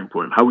my starting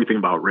point, how we think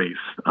about race,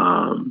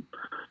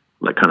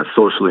 like kind of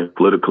socially and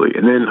politically.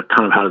 And then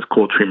kind of how does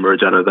culture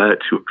emerge out of that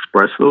to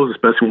express those,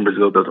 especially when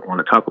Brazil doesn't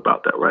want to talk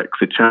about that, right?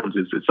 Because it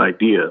challenges its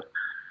idea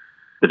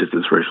that it's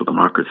this racial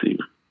democracy.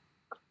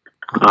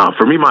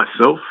 For me,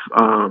 myself,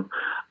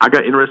 I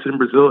got interested in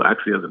Brazil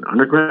actually as an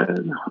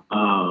undergrad.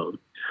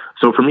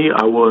 So for me,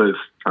 I was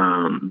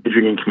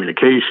majoring in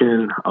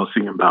communication. I was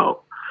thinking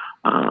about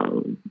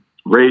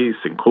race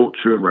and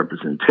culture and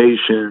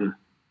representation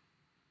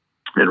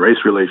and race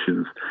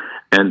relations.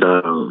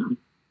 And,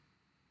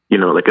 you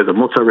know, like as a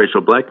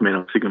multiracial Black man,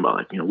 I'm thinking about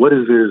like, you know, what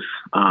is this?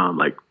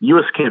 Like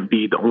U.S. can't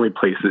be the only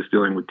place that's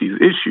dealing with these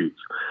issues.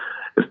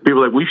 It's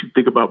people like, we should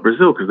think about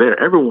Brazil because they're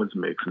everyone's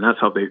mix. And that's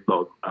how they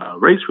thought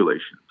race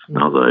relations. And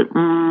I was like,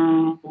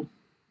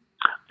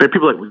 there are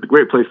people like, it's a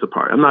great place to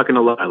party. I'm not going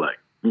to lie. Like,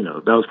 you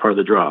know, that was part of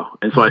the draw.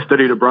 And so I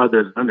studied abroad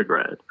there as an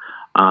undergrad.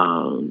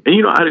 And,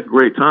 you know, I had a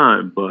great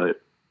time, but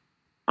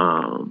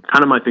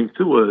kind of my thing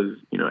too was,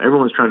 you know,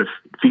 everyone's trying to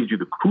feed you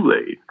the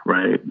Kool-Aid,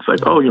 right? It's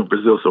like, oh, you know,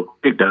 Brazil's so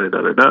big,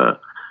 da-da-da-da-da.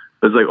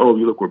 It's like, oh,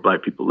 you look where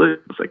Black people live.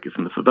 It's like, it's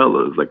in the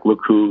favelas. Like, look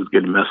who's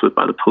getting messed with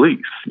by the police.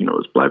 You know,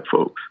 it's Black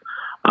folks.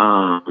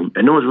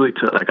 And no one's really,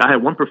 like, I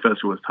had one professor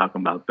who was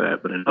talking about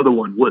that, but another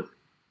one wouldn't.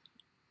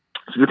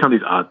 So we kind of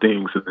these odd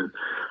things. And then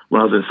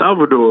when I was in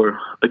Salvador,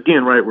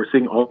 again, right, we're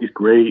seeing all these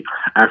great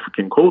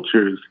African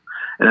cultures.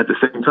 And at the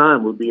same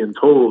time, we're being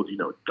told, you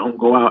know, don't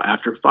go out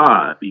after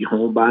 5, be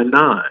home by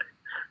 9,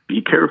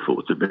 be careful.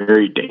 It's a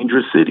very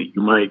dangerous city.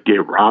 You might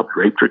get robbed,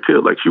 raped, or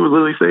killed. Like, she was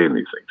literally saying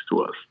these things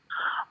to us.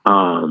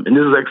 And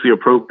this is actually a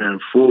program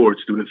for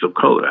students of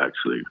color,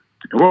 actually.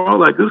 And we're all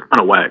like, this is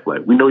kind of whack.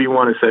 Like, we know you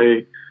want to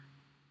say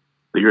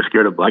that you're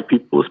scared of Black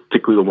people,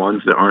 particularly the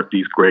ones that aren't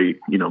these great,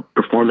 you know,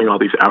 performing all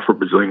these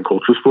Afro-Brazilian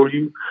cultures for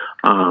you.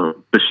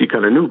 But she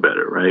kind of knew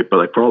better, right? But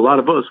like for a lot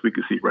of us, we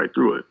could see right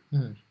through it.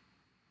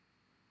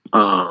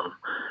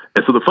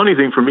 And so the funny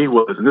thing for me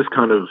was, and this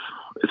kind of,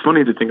 it's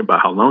funny to think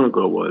about how long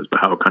ago it was, but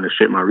how it kind of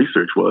shaped my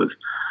research was,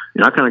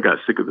 you know, I kind of got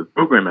sick of the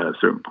program at a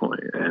certain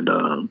point. And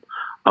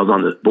I was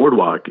on this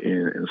boardwalk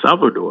in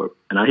Salvador,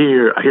 and I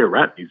hear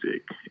rap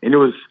music. And it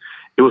was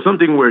it was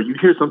something where you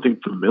hear something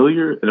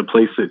familiar in a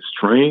place that's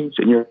strange,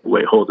 and you're like,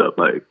 wait, hold up,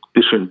 like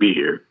this shouldn't be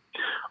here.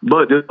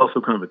 But there's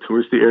also kind of a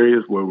touristy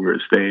areas where we were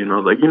staying. I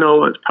was like,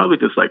 it's probably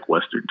just like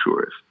Western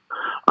tourists.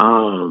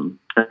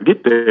 I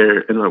get there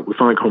and like, we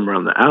finally come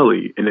around the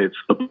alley, and it's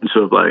a bunch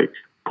of like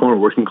poor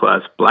working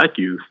class Black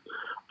youth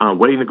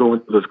waiting to go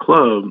into this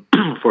club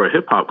for a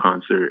hip hop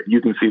concert.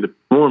 You can see the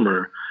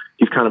performer.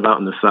 He's kind of out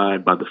on the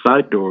side by the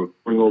side door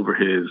going over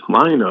his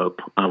lineup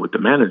with the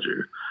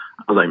manager.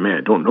 I was like,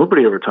 man, don't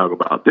nobody ever talk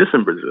about this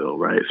in Brazil,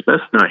 right?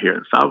 Especially not here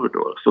in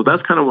Salvador. So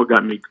that's kind of what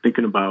got me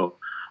thinking about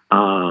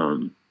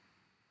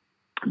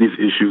these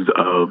issues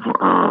of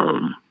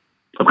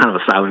kind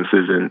of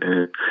silences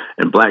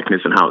and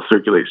Blackness and how it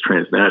circulates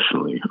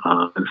transnationally.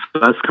 And so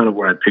that's kind of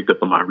where I picked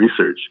up on my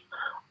research.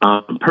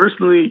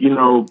 Personally,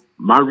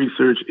 my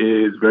research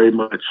is very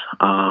much,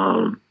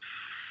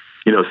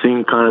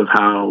 seeing kind of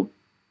how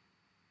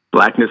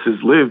Blackness is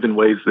lived in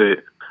ways that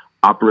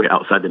operate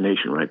outside the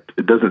nation, right?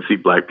 It doesn't see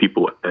Black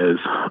people as,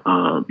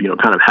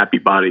 kind of happy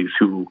bodies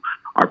who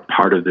are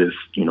part of this,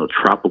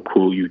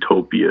 tropical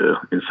utopia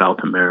in South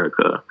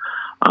America.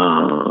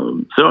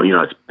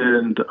 I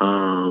spend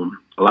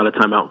a lot of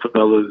time out in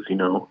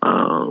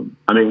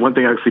favelas, one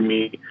thing actually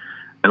me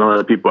and a lot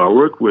of people I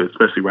work with,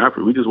 especially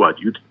rappers, we just watch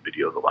YouTube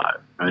videos a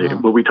lot, right? Yeah.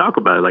 But we talk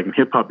about it, like in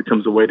hip hop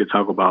becomes a way to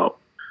talk about,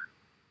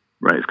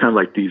 right? It's kind of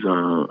like these,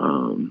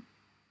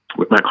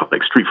 what might call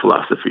like street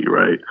philosophy,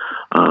 right?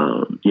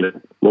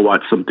 We'll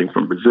watch something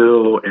from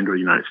Brazil and or the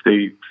United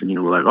States, and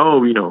we're like,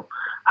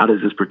 how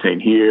does this pertain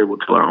here? We'll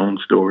tell our own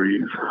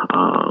stories,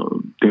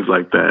 things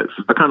like that.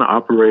 So I kind of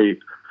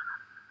operate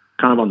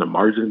kind of on the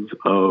margins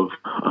of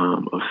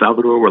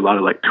Salvador, where a lot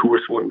of like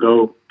tourists wouldn't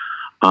go.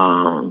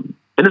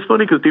 And it's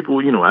funny because people,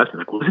 ask me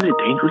like, well, isn't it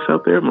dangerous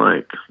out there? I'm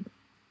like,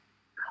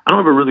 I don't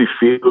ever really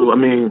feel.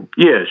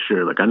 Yeah,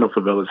 sure. Like I know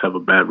favelas have a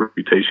bad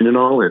reputation and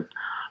all, and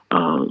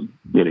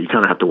you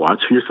kind of have to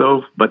watch for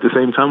yourself. But at the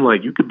same time,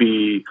 like you could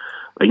be,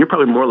 like you're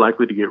probably more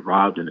likely to get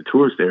robbed in a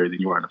tourist area than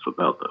you are in a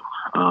favela.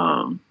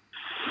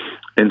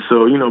 And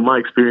so, my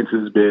experience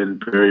has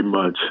been very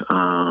much,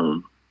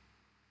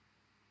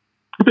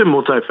 it's been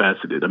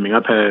multifaceted.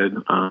 I've had,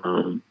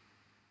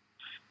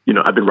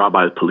 I've been robbed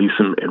by the police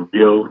in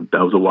Rio. That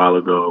was a while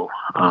ago.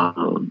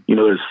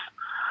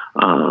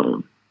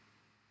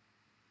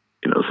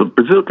 So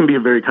Brazil can be a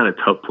very kind of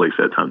tough place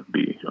at times to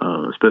be,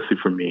 especially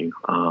for me.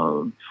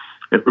 And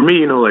for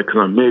me, because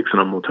I'm mixed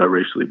and I'm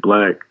multiracially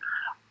Black,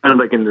 kind of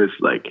like in this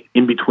like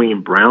in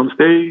between brown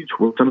stage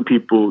where some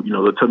people,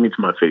 they'll tell me to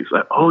my face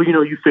like, oh,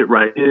 you fit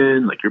right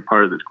in, like you're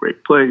part of this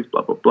great place,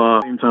 blah, blah, blah.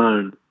 At the same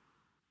time,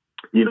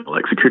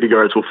 like security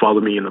guards will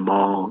follow me in the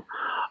mall.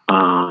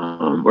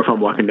 Or if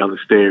I'm walking down the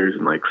stairs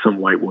and like some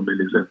white woman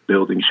is in the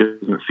building, she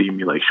doesn't see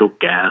me, like she'll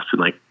gasp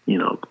and like,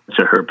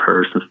 to her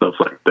purse and stuff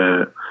like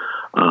that.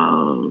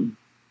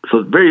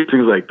 So various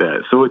things like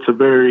that. So it's so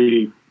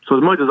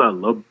as much as I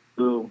love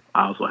Brazil,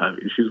 I also have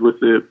issues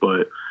with it,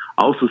 but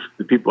also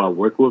the people I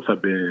work with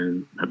have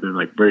been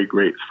like very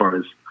great as far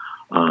as,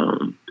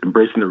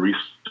 embracing the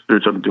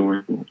research I'm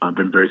doing. I've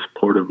been very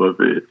supportive of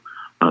it.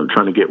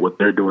 Trying to get what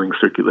they're doing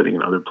circulating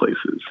in other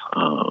places.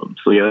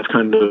 That's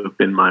kind of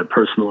been my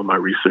personal and my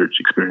research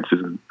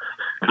experiences and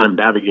kind of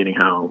navigating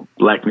how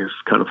Blackness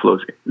kind of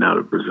flows in and out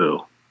of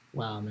Brazil.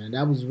 Wow, man,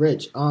 that was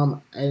rich.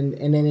 And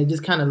then it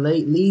just kind of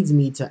leads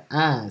me to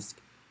ask,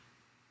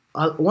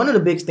 one of the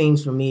big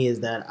themes for me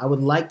is that I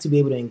would like to be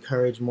able to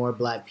encourage more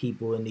Black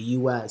people in the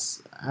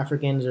U.S.,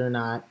 Africans or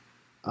not,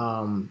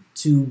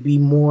 to be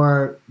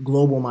more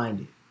global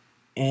minded.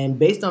 And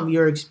based on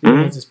your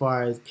experience as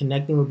far as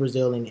connecting with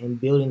Brazil and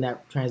building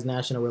that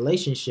transnational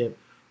relationship,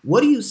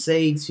 what do you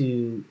say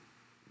to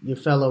your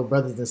fellow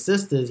brothers and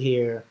sisters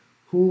here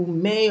who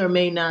may or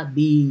may not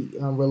be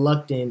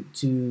reluctant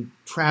to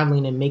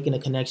traveling and making a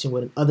connection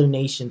with other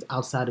nations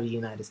outside of the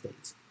United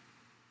States?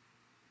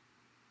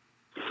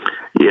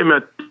 Yeah,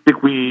 I think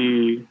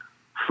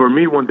for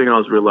me, one thing I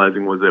was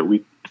realizing was that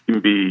we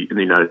can be, in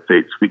the United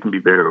States, we can be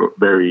very,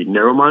 very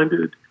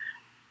narrow-minded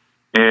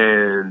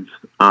and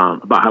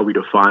about how we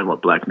define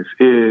what Blackness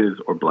is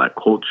or Black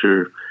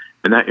culture.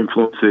 And that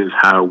influences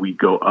how we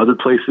go other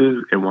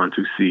places and want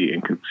to see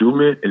and consume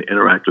it and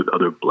interact with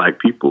other Black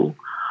people.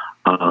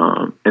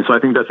 And so I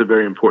think that's a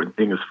very important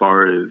thing as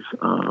far as,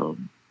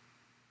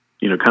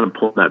 kind of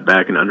pulling that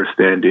back and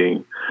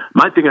understanding.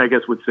 My thing, I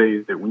guess, would say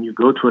is that when you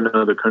go to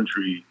another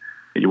country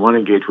and you want to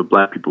engage with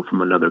Black people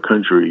from another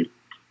country,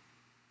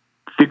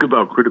 think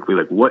about critically,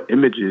 like what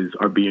images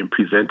are being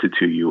presented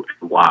to you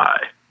and why.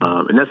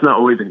 And that's not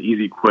always an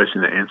easy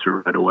question to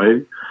answer right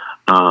away.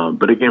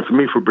 But again, for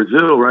me, for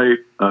Brazil, right,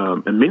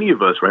 and many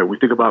of us, right, we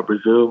think about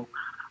Brazil,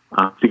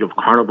 think of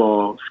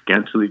Carnival,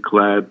 scantily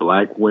clad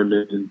Black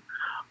women.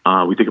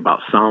 We think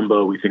about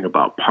samba. We think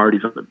about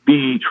parties on the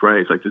beach,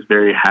 right? It's like this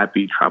very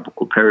happy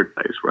tropical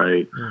paradise,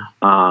 right?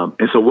 Yeah.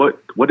 And so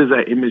what is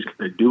that image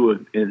going to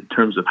do in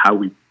terms of how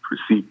we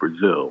perceive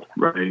Brazil,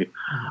 right?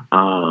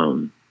 Or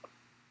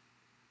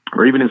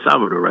even in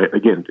Salvador, right?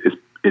 Again,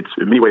 it's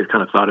in many ways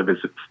kind of thought of as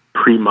a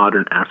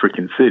pre-modern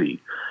African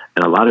city.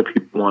 And a lot of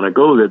people want to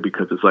go there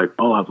because it's like,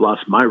 oh, I've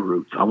lost my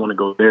roots. I want to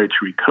go there to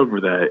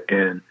recover that.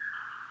 And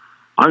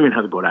I don't even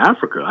have to go to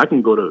Africa. I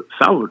can go to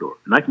Salvador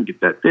and I can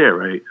get that there,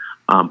 right?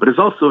 But it's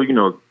also, you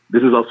know,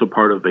 this is also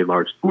part of a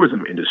large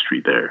tourism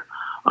industry there.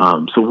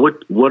 So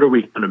what are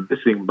we kind of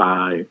missing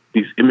by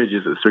these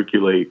images that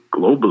circulate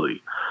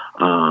globally,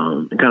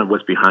 and kind of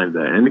what's behind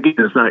that? And again,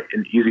 it's not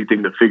an easy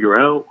thing to figure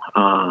out.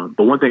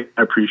 But one thing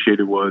I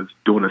appreciated was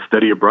doing a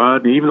study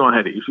abroad. And even though I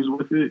had issues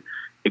with it,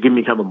 it gave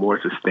me kind of a more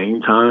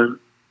sustained time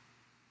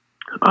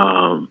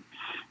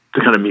to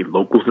kind of meet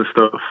locals and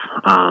stuff.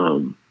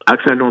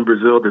 Actually, I know in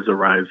Brazil there's a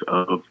rise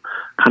of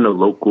kind of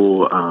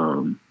local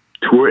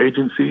tour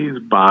agencies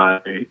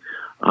by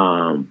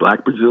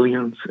Black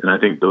Brazilians, and I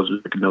think those are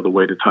like another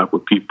way to talk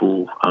with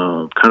people,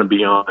 kind of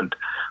beyond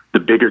the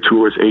bigger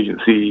tourist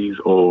agencies,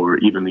 or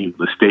even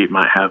the state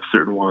might have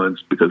certain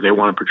ones because they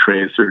want to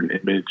portray a certain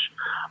image.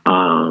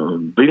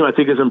 But, you know, I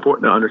think it's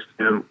important to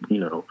understand, you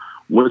know,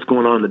 what's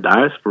going on in the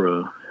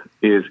diaspora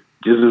is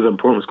just as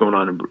important what's going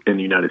on in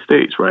the United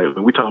States, right?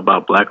 When we talk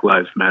about Black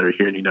Lives Matter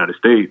here in the United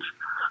States,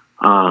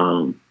 but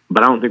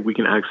I don't think we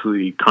can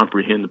actually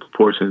comprehend the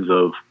proportions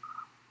of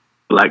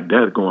Black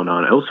death going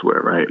on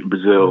elsewhere, right?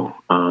 Brazil,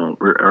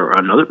 or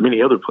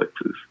many other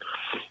places.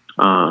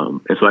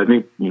 And so I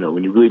think, you know,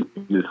 when you really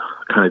just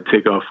kind of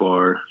take off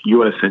our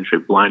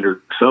U.S.-centric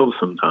blinders ourselves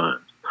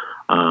sometimes,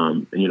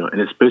 you know,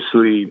 and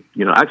especially,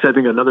 you know, actually I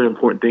think another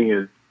important thing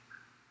is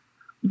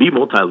be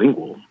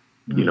multilingual.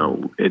 You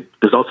know,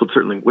 there's also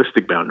certain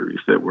linguistic boundaries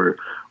that we're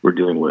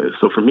dealing with.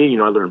 So for me, you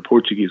know, I learned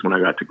Portuguese when I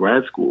got to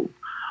grad school.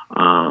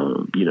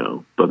 You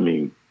know, but I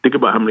mean, think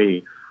about how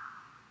many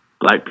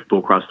Black people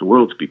across the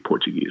world speak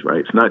Portuguese, right?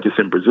 It's not just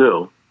in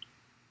Brazil,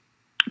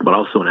 but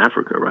also in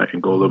Africa, right?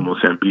 Angola,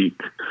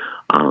 Mozambique.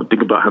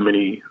 Think about how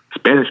many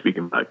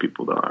Spanish-speaking Black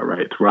people there are,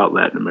 right? Throughout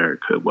Latin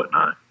America and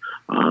whatnot.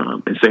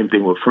 And same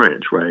thing with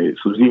French, right?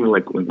 So there's even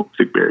like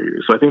linguistic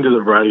barriers. So I think there's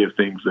a variety of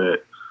things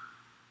that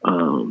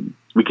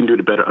we can do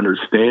to better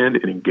understand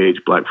and engage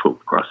Black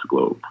folk across the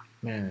globe.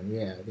 Man,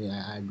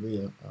 yeah, I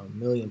agree a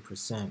million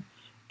 %.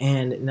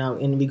 And now,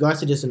 in regards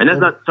to just, and that's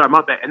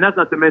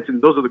not to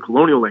mention those are the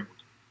colonial languages.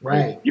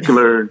 Right. You can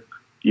learn,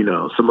 you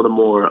know, some of the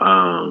more,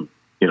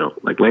 you know,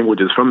 like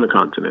languages from the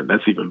continent.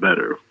 That's even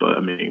better. But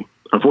I mean,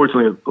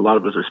 unfortunately, a lot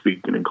of us are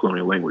speaking in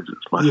colonial languages,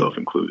 myself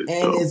included.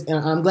 And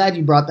I'm glad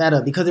you brought that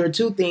up, because there are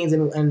two things,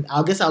 and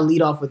I guess I'll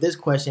lead off with this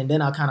question,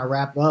 then I'll kind of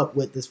wrap up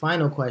with this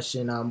final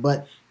question.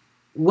 But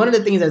one of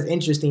the things that's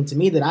interesting to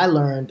me that I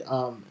learned,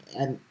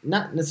 at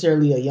not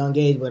necessarily a young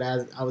age, but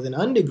as I was an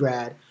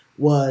undergrad,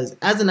 was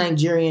as a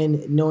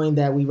Nigerian, knowing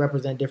that we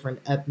represent different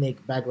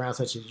ethnic backgrounds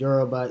such as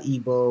Yoruba,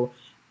 Igbo,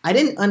 I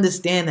didn't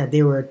understand that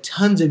there were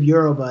tons of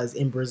Yorubas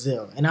in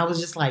Brazil. And I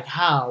was just like,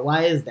 how?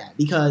 Why is that?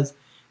 Because,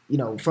 you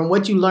know, from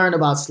what you learn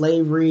about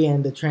slavery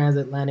and the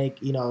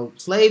transatlantic, you know,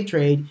 slave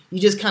trade, you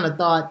just kind of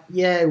thought,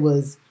 yeah, it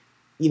was,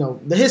 you know,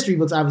 the history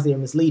books obviously are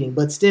misleading,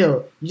 but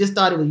still, you just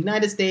thought it was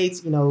United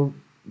States, you know,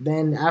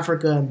 then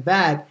Africa and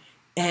back.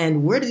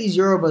 And where do these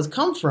Yorubas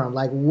come from?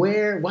 Like,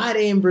 why are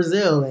they in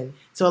Brazil? And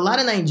so a lot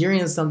of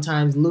Nigerians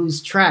sometimes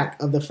lose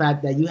track of the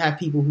fact that you have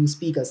people who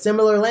speak a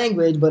similar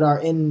language, but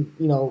are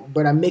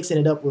mixing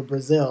it up with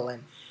Brazil.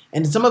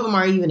 And some of them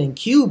are even in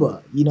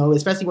Cuba, you know,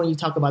 especially when you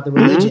talk about the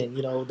religion,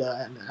 you know,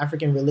 the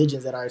African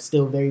religions that are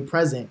still very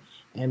present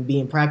and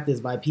being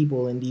practiced by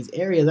people in these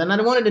areas. And I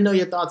wanted to know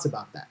your thoughts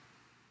about that.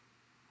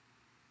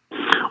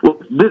 Well,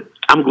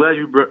 I'm glad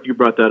you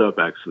brought that up,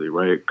 actually,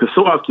 right? Because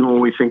so often when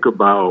we think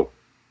about,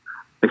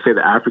 like, say,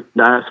 the African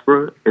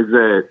diaspora, is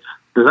that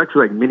there's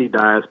actually like many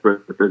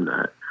diasporas within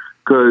that.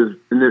 Because,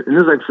 and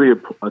there's actually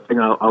a thing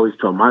I always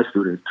tell my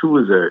students too,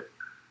 is that,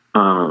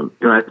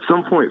 you know, at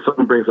some point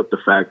someone brings up the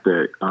fact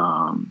that,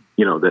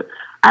 you know, that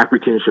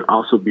Africans should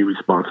also be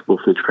responsible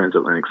for the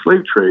transatlantic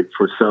slave trade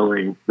for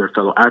selling their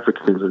fellow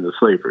Africans into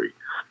slavery.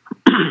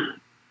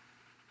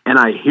 And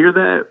I hear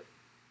that,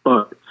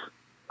 but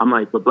I'm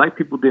like, but Black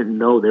people didn't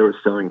know they were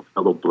selling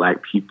fellow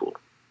Black people.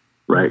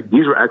 Right?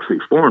 These were actually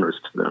foreigners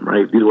to them,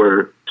 right? These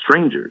were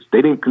strangers.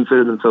 They didn't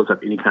consider themselves to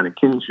have any kind of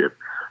kinship.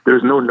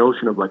 There's no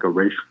notion of like a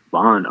racial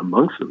bond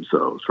amongst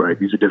themselves, right?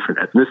 These are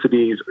different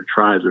ethnicities or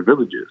tribes or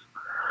villages.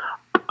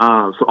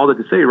 So all that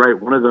to say, right?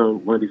 One of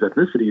these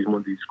ethnicities, one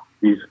of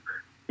these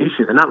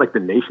nations, and not like the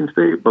nation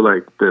state, but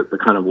like the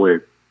kind of way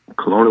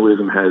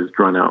colonialism has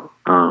drawn out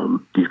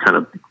these kind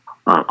of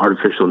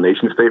artificial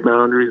nation state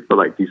boundaries. But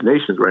like these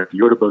nations, right? The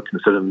Yoruba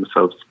consider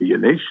themselves to be a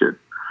nation.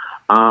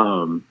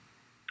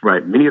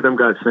 Right, many of them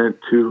got sent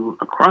to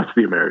across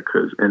the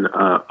Americas, and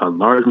a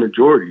large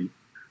majority,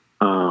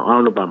 I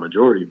don't know about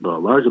majority, but a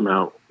large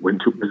amount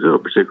went to Brazil,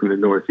 particularly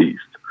in the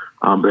Northeast.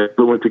 They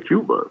also went to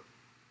Cuba.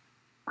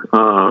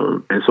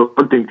 And so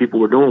one thing people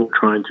were doing was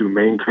trying to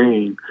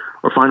maintain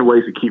or find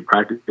ways to keep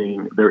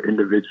practicing their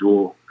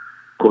individual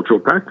cultural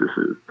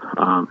practices.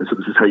 And so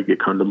this is how you get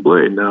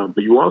candomblé. Now,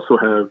 but you also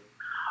have,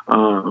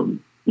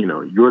 you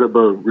know,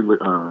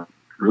 Yoruba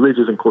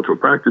religious and cultural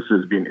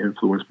practices being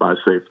influenced by,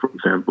 say, for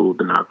example,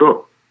 the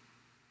Nago.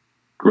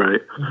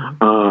 right?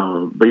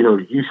 Mm-hmm. But,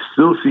 you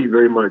still see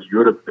very much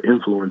Europe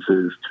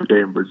influences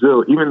today in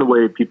Brazil, even the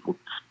way people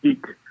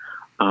speak,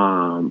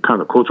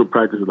 kind of cultural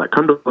practices. Like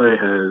Candomblé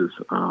has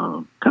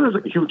kind of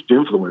like a huge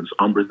influence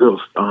on Brazil,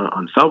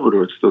 on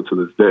Salvador still to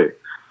this day.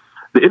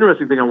 The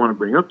interesting thing I want to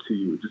bring up to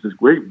you is this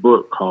great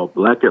book called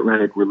Black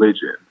Atlantic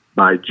Religion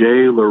by J.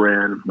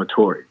 Loran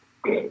Matori.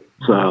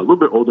 It's a little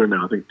bit older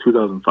now, I think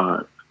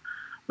 2005.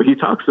 But he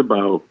talks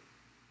about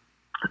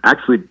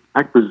actually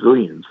Black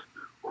Brazilians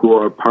who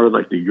are part of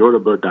like the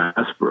Yoruba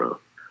diaspora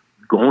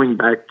going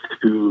back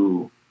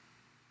to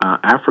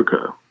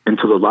Africa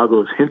into the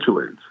Lagos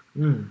hinterlands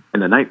in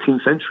the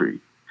 19th century.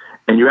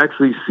 And you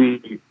actually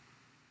see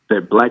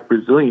that Black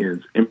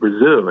Brazilians in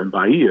Brazil and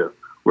Bahia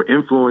were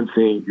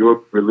influencing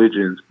your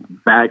religions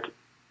back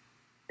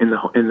in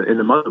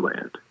the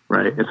motherland,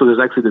 right? And so there's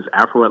actually this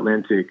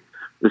Afro-Atlantic,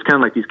 there's kind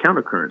of like these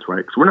countercurrents, right?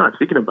 Because we're not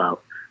speaking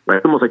about, right,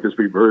 it's almost like this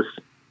reverse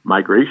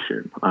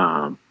migration,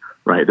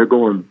 right? They're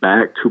going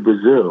back to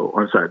Brazil,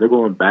 or they're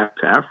going back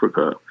to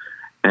Africa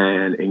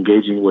and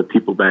engaging with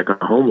people back on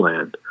the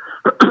homeland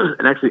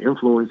and actually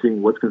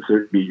influencing what's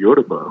considered to be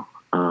Yoruba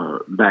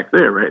back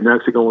there, right? And they're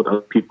actually going with other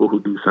people who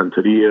do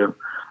Santeria,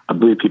 I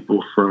believe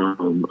people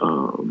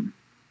from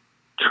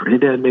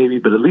Trinidad maybe,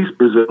 but at least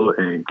Brazil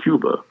and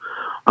Cuba.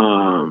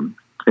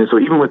 And so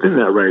even within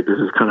that, right, there's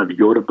this kind of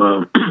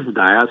Yoruba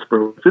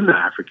diaspora within the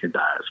African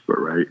diaspora,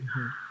 right?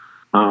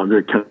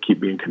 They kind of keep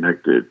being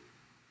connected.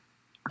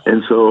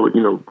 And so,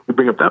 we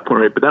bring up that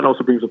point, right? But that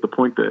also brings up the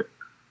point that,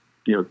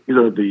 these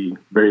are the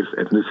various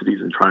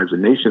ethnicities and tribes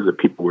and nations that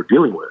people were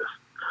dealing with.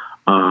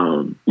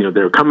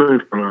 They're coming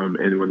from,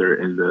 and when they're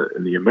in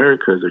the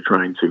Americas, they're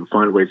trying to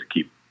find ways to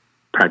keep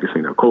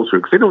practicing their culture,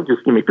 because they don't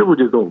just, people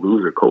just don't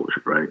lose their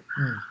culture, right?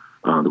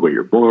 The way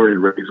you're born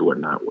and raised and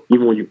whatnot.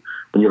 Even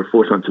when you're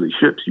forced onto these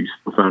ships, you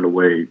still found a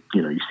way,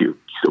 you still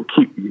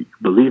you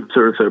believe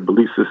certain set of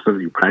belief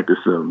systems, you practice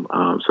them,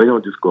 so they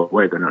don't just go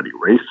away, they're not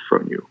erased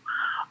from you.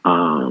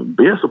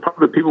 But yeah, so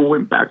probably people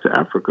went back to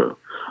Africa.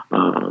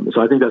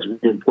 So I think that's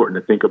really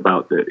important to think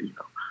about that,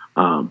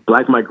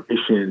 Black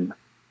migration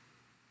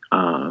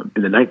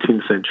in the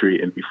 19th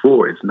century and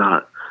before, it's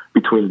not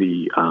between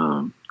the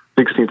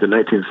 16th and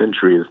 19th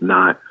century is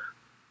not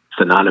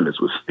synonymous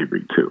with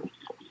slavery too.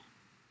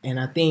 And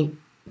I think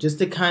just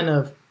to kind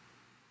of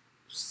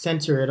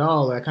center it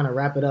all, or kind of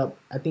wrap it up,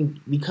 I think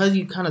because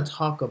you kind of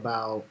talk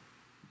about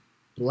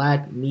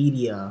Black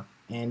media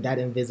and that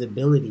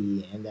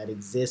invisibility and that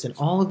exists and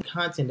all the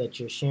content that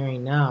you're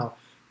sharing now,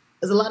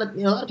 there's a lot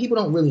of people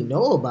don't really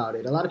know about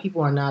it. A lot of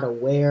people are not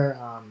aware.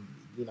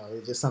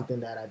 It's just something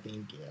that I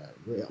think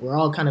we're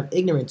all kind of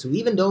ignorant to,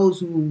 even those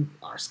who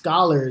are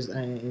scholars.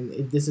 And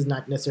if this is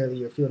not necessarily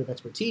your field of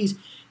expertise,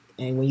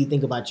 and when you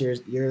think about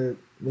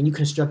when you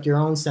construct your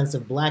own sense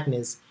of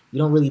Blackness, you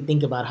don't really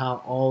think about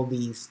how all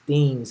these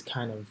things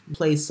kind of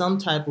play some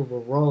type of a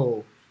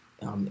role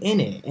in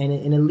it.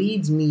 And it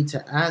leads me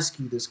to ask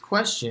you this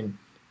question.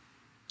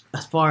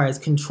 As far as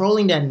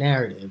controlling that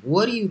narrative,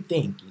 what do you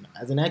think,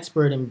 as an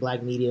expert in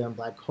Black media and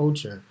Black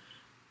culture,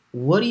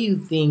 what do you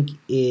think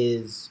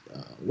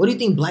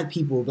Black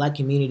people, Black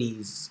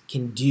communities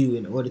can do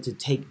in order to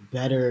take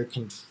better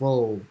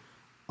control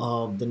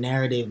of the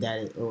narrative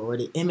or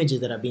the images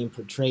that are being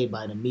portrayed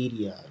by the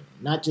media,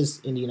 not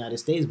just in the United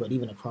States, but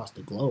even across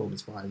the globe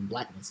as far as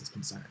Blackness is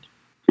concerned?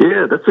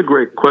 Yeah, that's a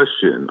great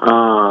question.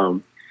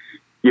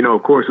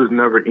 Of course, there's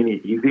never any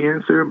easy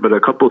answer, but a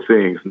couple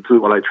things, and this is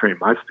what I train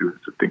my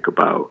students to think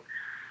about,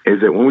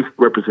 is that when we see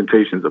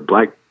representations of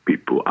Black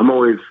people, I'm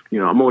always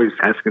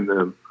asking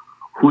them,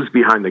 who's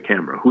behind the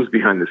camera? Who's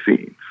behind the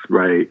scenes,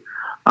 right?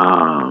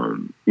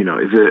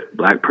 Is it a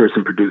Black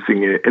person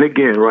producing it? And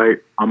again, right,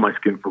 on my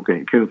skinfolk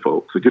ain't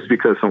kinfolk. So just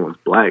because someone's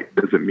Black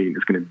doesn't mean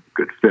it's going to be a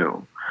good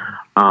film.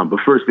 But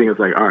first thing is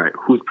like, all right,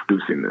 who's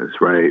producing this,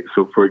 right?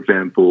 So for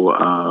example,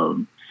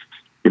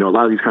 a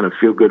lot of these kind of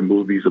feel-good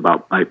movies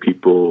about Black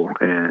people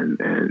and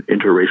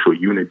interracial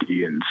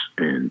unity and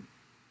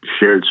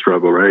shared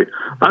struggle, right?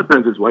 A lot of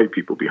times it's white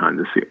people behind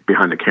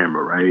the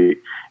camera, right?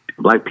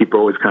 Black people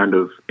are always kind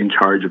of in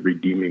charge of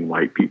redeeming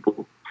white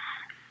people.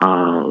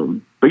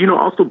 But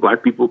also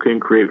Black people can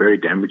create very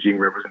damaging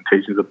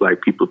representations of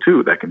Black people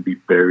too that can be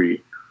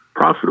very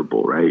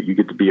profitable, right? You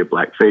get to be a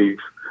Black face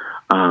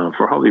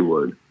for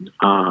Hollywood.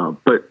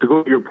 But to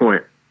go to your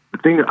point, the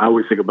thing that I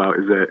always think about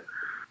is that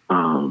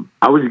I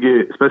always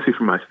get, especially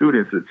from my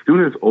students, that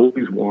students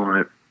always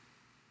want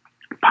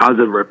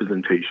positive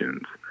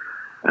representations.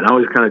 And I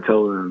always kind of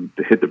tell them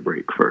to hit the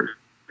brake first.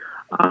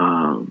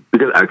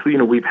 Because actually,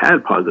 we've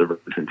had positive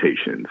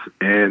representations.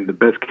 And the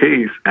best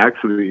case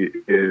actually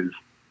is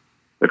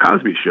The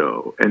Cosby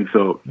Show. And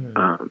so,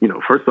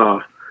 first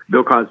off,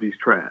 Bill Cosby's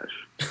trash.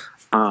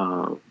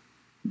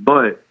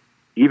 But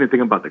even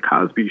thinking about The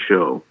Cosby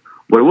Show,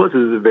 what it was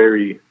is a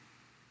very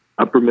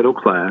upper middle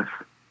class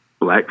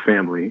Black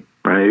family,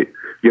 right?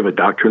 You have a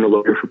doctor and a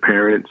lawyer for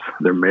parents.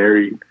 They're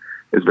married.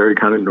 It's very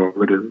kind of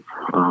normative.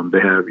 They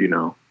have,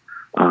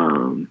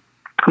 how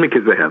many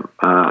kids they have?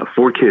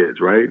 4 kids,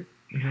 right?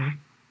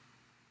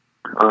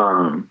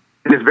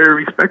 and it's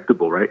very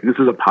respectable, right? This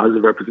is a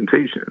positive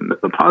representation.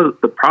 The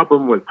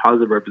problem with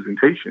positive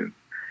representation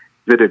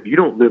is that if you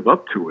don't live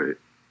up to it,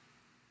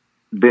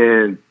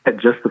 then that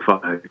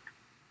justifies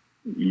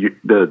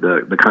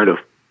the kind of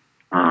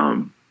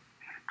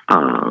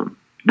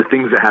the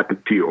things that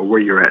happen to you or where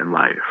you're at in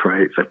life,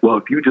 right? It's like, well,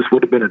 if you just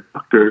would have been a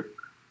doctor,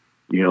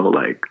 you know,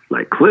 like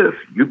Cliff,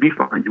 you'd be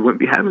fine. You wouldn't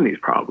be having these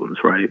problems,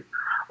 right?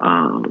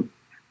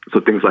 So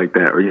things like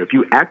that, or, you know, if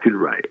you acted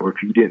right, or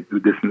if you didn't do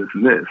this and this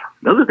and this.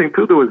 Another thing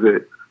too, though, is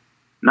that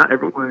not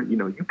everyone, you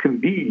know, you can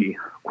be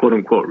quote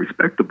unquote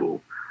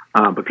respectable,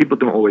 but people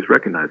don't always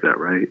recognize that,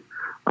 right?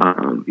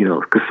 You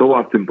know, because so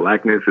often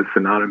blackness is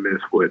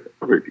synonymous with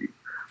poverty,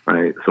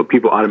 right? So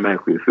people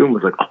automatically assume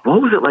it's like, oh,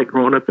 what was it like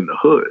growing up in the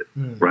hood,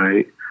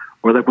 right?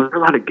 Or like, was there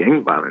a lot of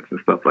gang violence and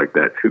stuff like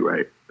that too,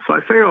 right? So I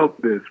say all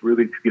this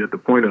really to get at the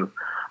point of,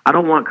 I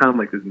don't want kind of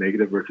like this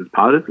negative versus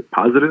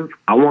positive.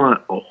 I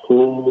want a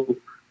whole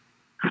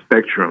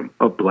spectrum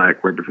of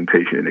Black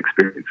representation and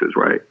experiences,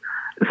 right?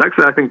 It's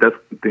actually, I think that's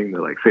the thing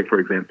that, like, say, for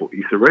example,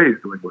 Issa Rae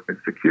is doing with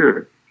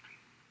Insecure,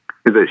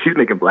 is that she's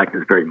making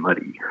Blackness very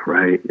muddy,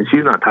 right? And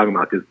she's not talking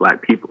about just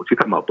Black people. She's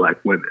talking about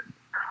Black women,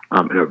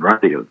 and a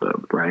variety of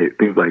them, right?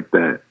 Things like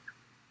that.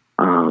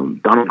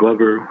 Donald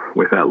Glover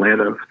with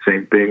Atlanta,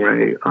 same thing,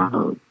 right?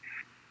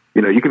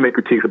 You know, you can make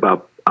critiques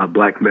about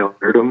Black male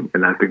nerdom,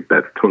 and I think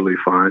that's totally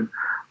fine.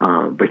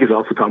 But he's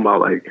also talking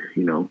about, like,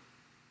 you know,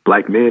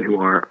 Black men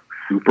who are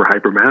super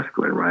hyper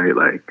masculine, right?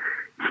 Like,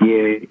 he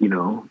ain't, you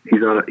know, he's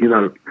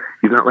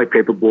not like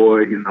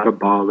Paperboy. He's not a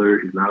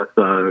baller. He's not a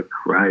thug,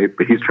 right?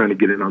 But he's trying to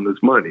get in on this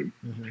money.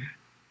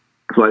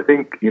 So I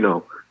think, you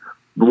know,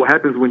 what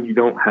happens when you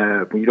don't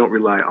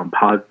rely on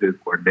positive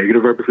or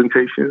negative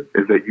representation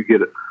is that you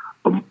get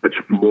a much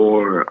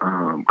more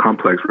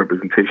complex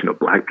representation of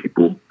Black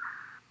people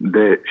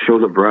that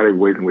shows a variety of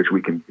ways in which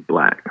we can be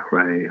Black,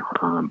 right?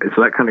 And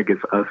so that kind of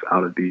gets us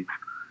out of these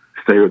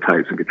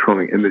stereotypes and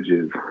controlling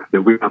images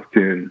that we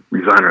often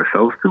resign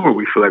ourselves to, or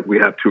we feel like we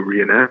have to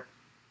reenact.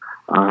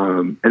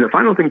 And the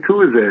final thing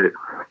too is that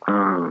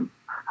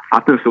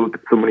often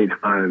so many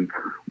times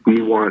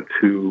we want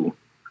to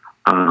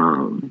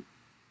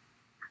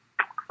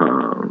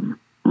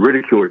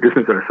ridicule or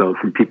distance ourselves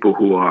from people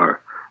who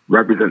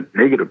represent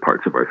negative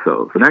parts of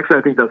ourselves. And actually,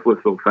 I think that's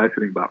what's so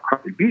fascinating about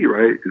Cardi B,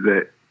 right? Is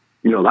that,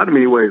 you know, a lot of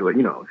many ways, like,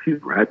 you know,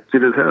 she's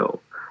ratchet as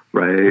hell,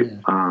 right?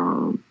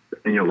 Yeah.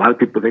 And, you know, a lot of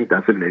people think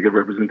that's a negative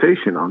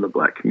representation on the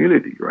Black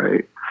community,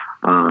 right?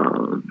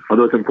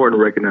 Although it's important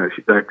to recognize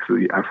she's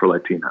actually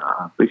Afro-Latina.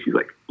 I think she's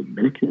like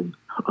Dominican,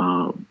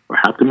 or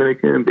half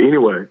Dominican. But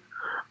anyway,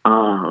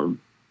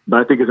 but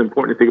I think it's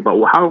important to think about,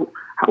 well, how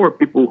are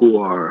people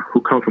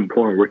who come from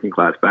poor and working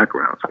class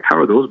backgrounds, like, how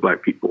are those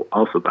Black people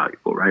also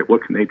valuable, right?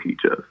 What can they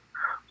teach us?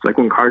 It's like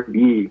when Cardi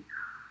B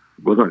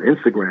was on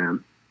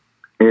Instagram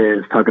and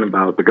it's talking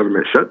about the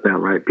government shutdown,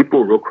 right?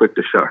 People were real quick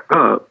to shut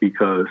her up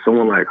because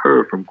someone like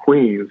her from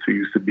Queens, who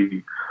used to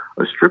be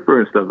a stripper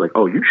and stuff, like,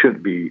 oh, you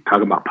shouldn't be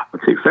talking about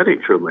politics. That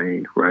ain't your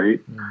lane,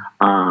 right?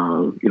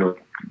 You know,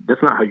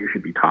 that's not how you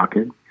should be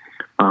talking.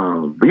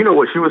 But you know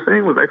what she was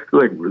saying was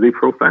actually like really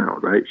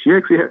profound, right? She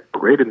actually had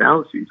great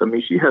analyses. I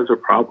mean, she has her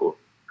problem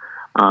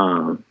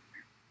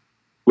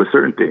with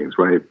certain things,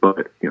 right?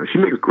 But, you know, she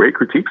makes great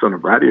critiques on a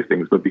variety of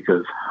things, but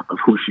because of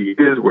who she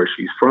is, where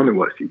she's from, and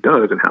what she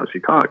does, and how she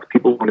talks,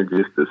 people want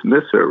to just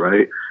dismiss her,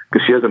 right?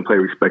 Because she doesn't play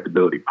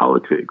respectability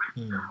politics.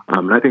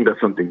 And I think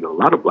that's something that a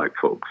lot of Black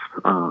folks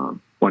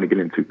want to get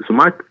into. So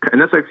and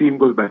that's actually even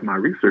goes back to my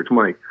research. I'm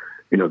like,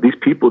 you know, these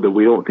people that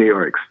we don't think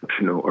are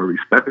exceptional or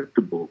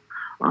respectable,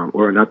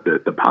 or are not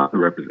the positive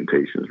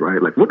representations,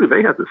 right? Like, what do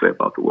they have to say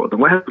about the world? And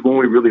what happens when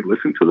we really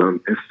listen to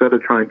them instead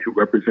of trying to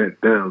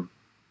represent them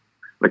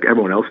like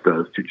everyone else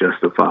does to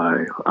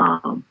justify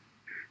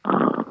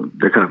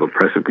their kind of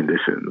oppressive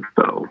conditions?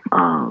 So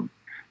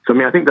I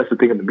mean, I think that's the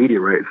thing in the media,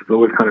 right? It's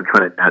always kind of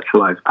trying to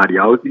naturalize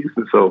ideologies.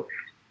 And so,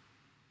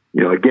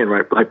 you know, again,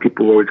 right, Black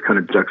people always kind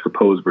of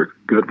juxtapose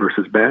good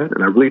versus bad.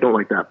 And I really don't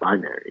like that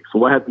binary. So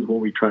what happens when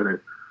we try to,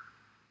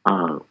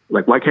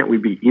 like, why can't we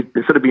be,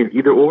 instead of being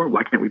either or,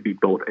 why can't we be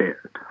both and,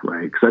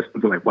 right? Because that's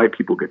something like white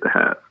people get to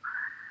have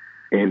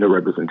in their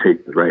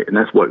representations, right? And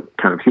that's what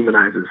kind of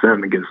humanizes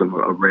them and gives them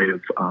an array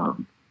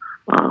of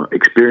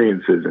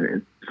experiences,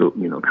 and so,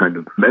 you know, kind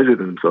of measure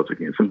themselves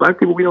against. And Black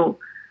people, we don't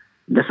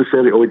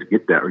necessarily always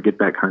get that, or get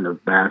that kind of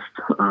vast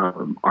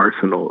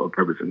arsenal of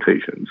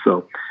representation.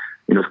 So,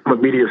 you know, I'm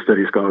a media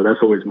studies scholar. That's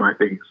always my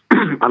thing.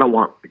 I don't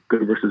want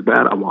good versus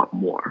bad. I want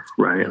more,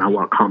 right? And I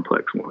want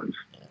complex ones.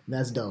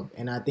 That's dope.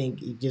 And I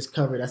think you just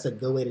covered, that's a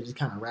good way to just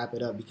kind of wrap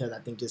it up, because I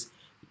think just,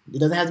 it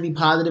doesn't have to be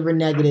positive or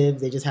negative.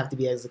 They just have to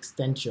be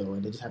existential,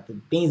 and they just have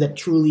to, things that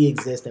truly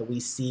exist that we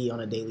see on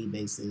a daily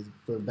basis,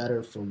 for better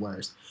or for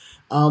worse.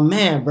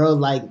 Man, bro,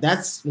 like,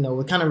 that's, you know,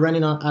 we're kind of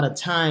running out of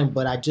time,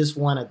 but I just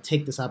want to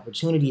take this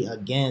opportunity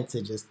again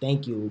to just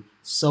thank you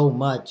so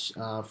much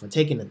for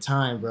taking the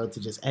time, bro, to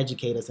just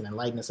educate us and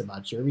enlighten us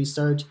about your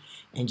research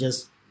and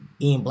just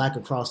being Black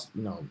across,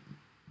 you know,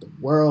 the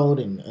world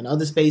and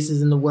other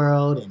spaces in the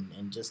world,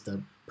 and just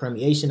the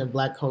permeation of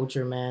Black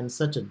culture, man.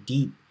 Such a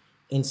deep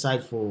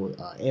insightful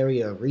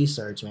area of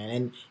research,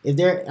 man.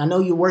 And I know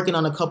you're working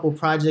on a couple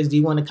projects. Do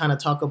you want to kind of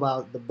talk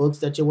about the books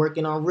that you're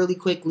working on really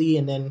quickly,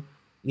 and then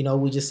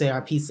we just say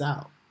our peace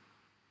out?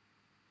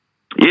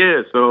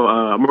 Yeah, so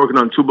I'm working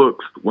on 2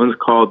 books. One's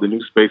called The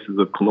New Spaces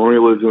of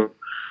Colonialism,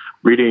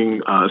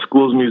 reading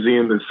schools,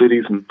 museums, and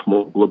cities and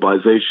promote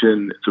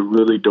globalization. It's a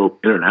really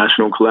dope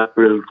international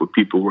collaborative with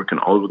people working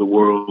all over the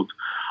world.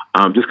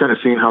 Just kind of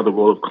seeing how the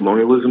role of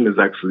colonialism is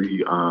actually,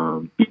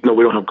 even though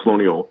we don't have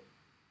colonial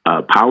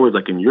powers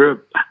like in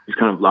Europe, these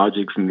kind of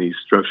logics and these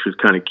structures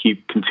kind of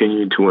keep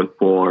continuing to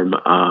inform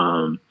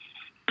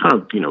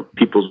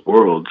people's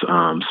worlds,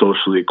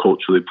 socially,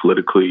 culturally,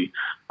 politically.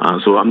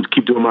 So I'm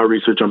keep doing my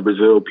research on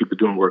Brazil, people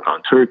doing work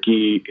on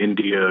Turkey,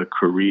 India,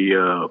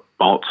 Korea,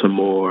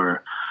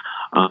 Baltimore,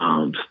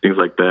 things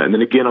like that. And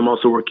then again, I'm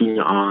also working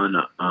on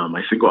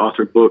my single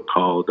author book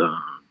called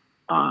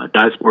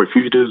Diasporic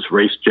Fugitives,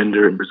 Race,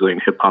 Gender, and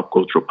Brazilian Hip-Hop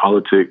Cultural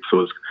Politics.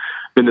 So it's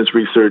been this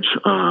research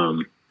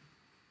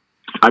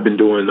I've been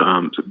doing,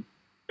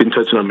 been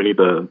touching on many of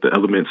the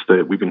elements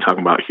that we've been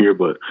talking about here,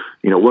 but,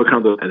 what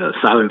kind of the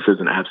silences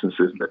and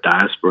absences in the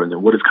diaspora, and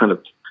then what does kind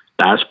of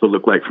diaspora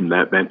look like from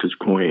that vantage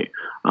point?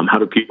 How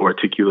do people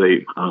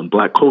articulate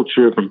Black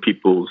culture from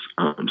people's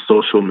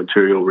social,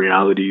 material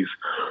realities?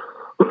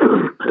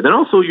 And then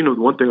also, the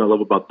one thing I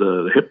love about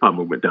the hip-hop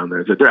movement down there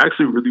is that they're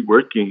actually really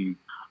working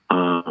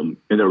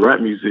in their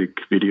rap music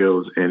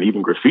videos and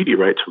even graffiti,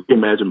 right, to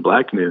reimagine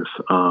Blackness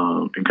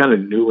in kind of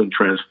new and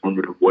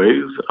transformative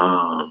ways.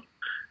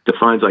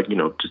 Defines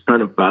just trying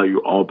to value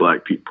all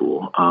Black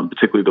people,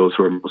 particularly those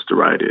who are most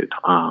derided.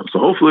 So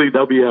hopefully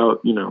that'll be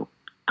out, a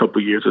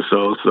couple years or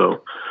so.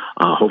 So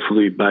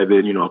hopefully by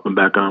then, up and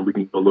back on, we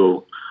can go a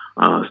little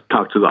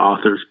talk to the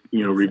authors,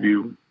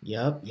 review.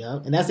 Yep.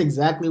 And that's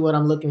exactly what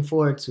I'm looking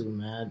forward to,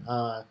 man.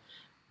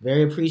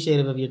 Very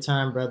appreciative of your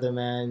time, brother,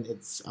 man.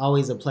 It's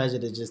always a pleasure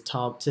to just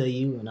talk to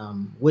you, and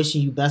I'm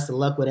wishing you best of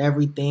luck with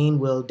everything.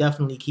 We'll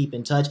definitely keep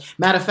in touch.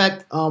 Matter of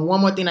fact,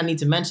 one more thing I need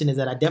to mention is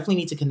that I definitely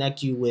need to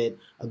connect you with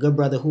a good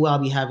brother who I'll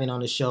be having on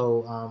the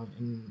show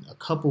in a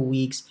couple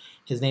weeks.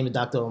 His name is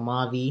Dr.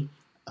 Omavi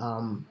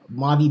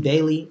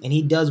Bailey, and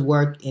he does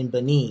work in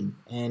Benin,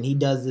 and he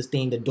does this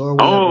thing, the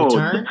Doorway of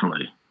Return.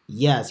 Definitely.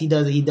 Yes, he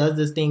does. He does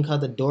this thing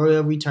called the Doorway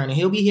of Return, and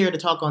he'll be here to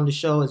talk on the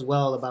show as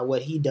well about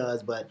what he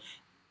does,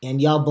 and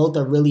y'all both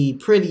are really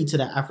privy to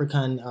the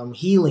African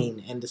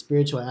healing and the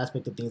spiritual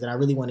aspect of things. And I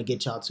really want to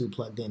get y'all two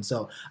plugged in.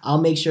 So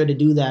I'll make sure to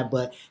do that.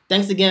 But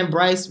thanks again,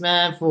 Bryce,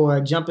 man, for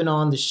jumping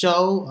on the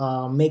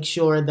show. Make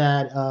sure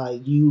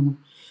that you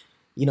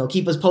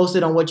keep us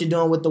posted on what you're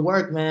doing with the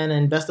work, man.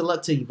 And best of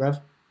luck to you,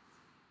 bruv.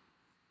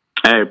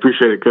 Hey,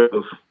 appreciate it,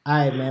 cuz. All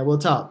right, man. We'll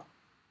talk.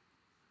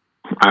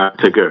 All right,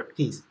 take care.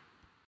 Peace.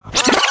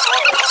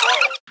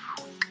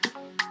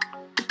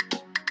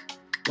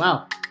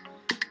 Wow.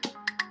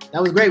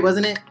 That was great,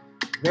 wasn't it?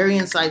 Very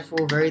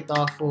insightful, very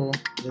thoughtful,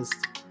 just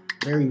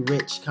very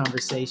rich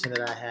conversation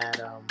that I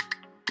had.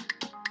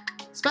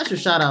 Special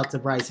shout out to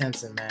Bryce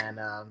Henson, man.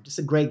 Just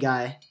a great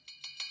guy.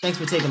 Thanks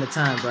for taking the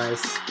time,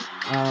 Bryce.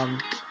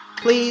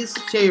 Please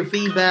share your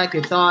feedback,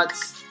 your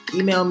thoughts.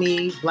 Email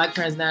me,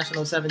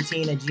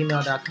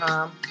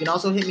 blacktransnational17@gmail.com. You can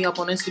also hit me up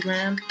on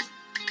Instagram,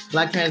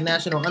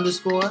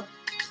 blacktransnational_.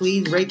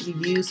 Please rate,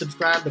 review,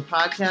 subscribe to the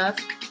podcast.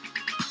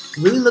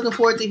 Really looking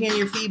forward to hearing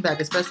your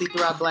feedback, especially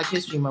throughout Black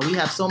History Month. We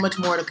have so much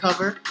more to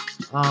cover.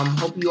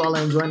 Hope you all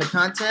are enjoying the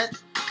content.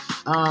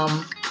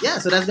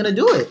 So that's going to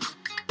do it.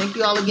 Thank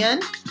you all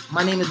again.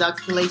 My name is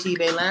Dr. Kelechi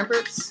Ibe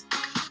Lamberts.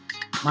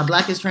 My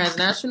Black is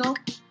transnational.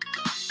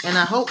 And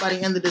I hope by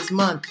the end of this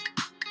month,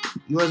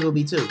 yours will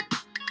be too.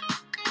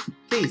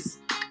 Peace.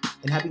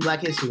 And happy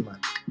Black History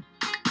Month.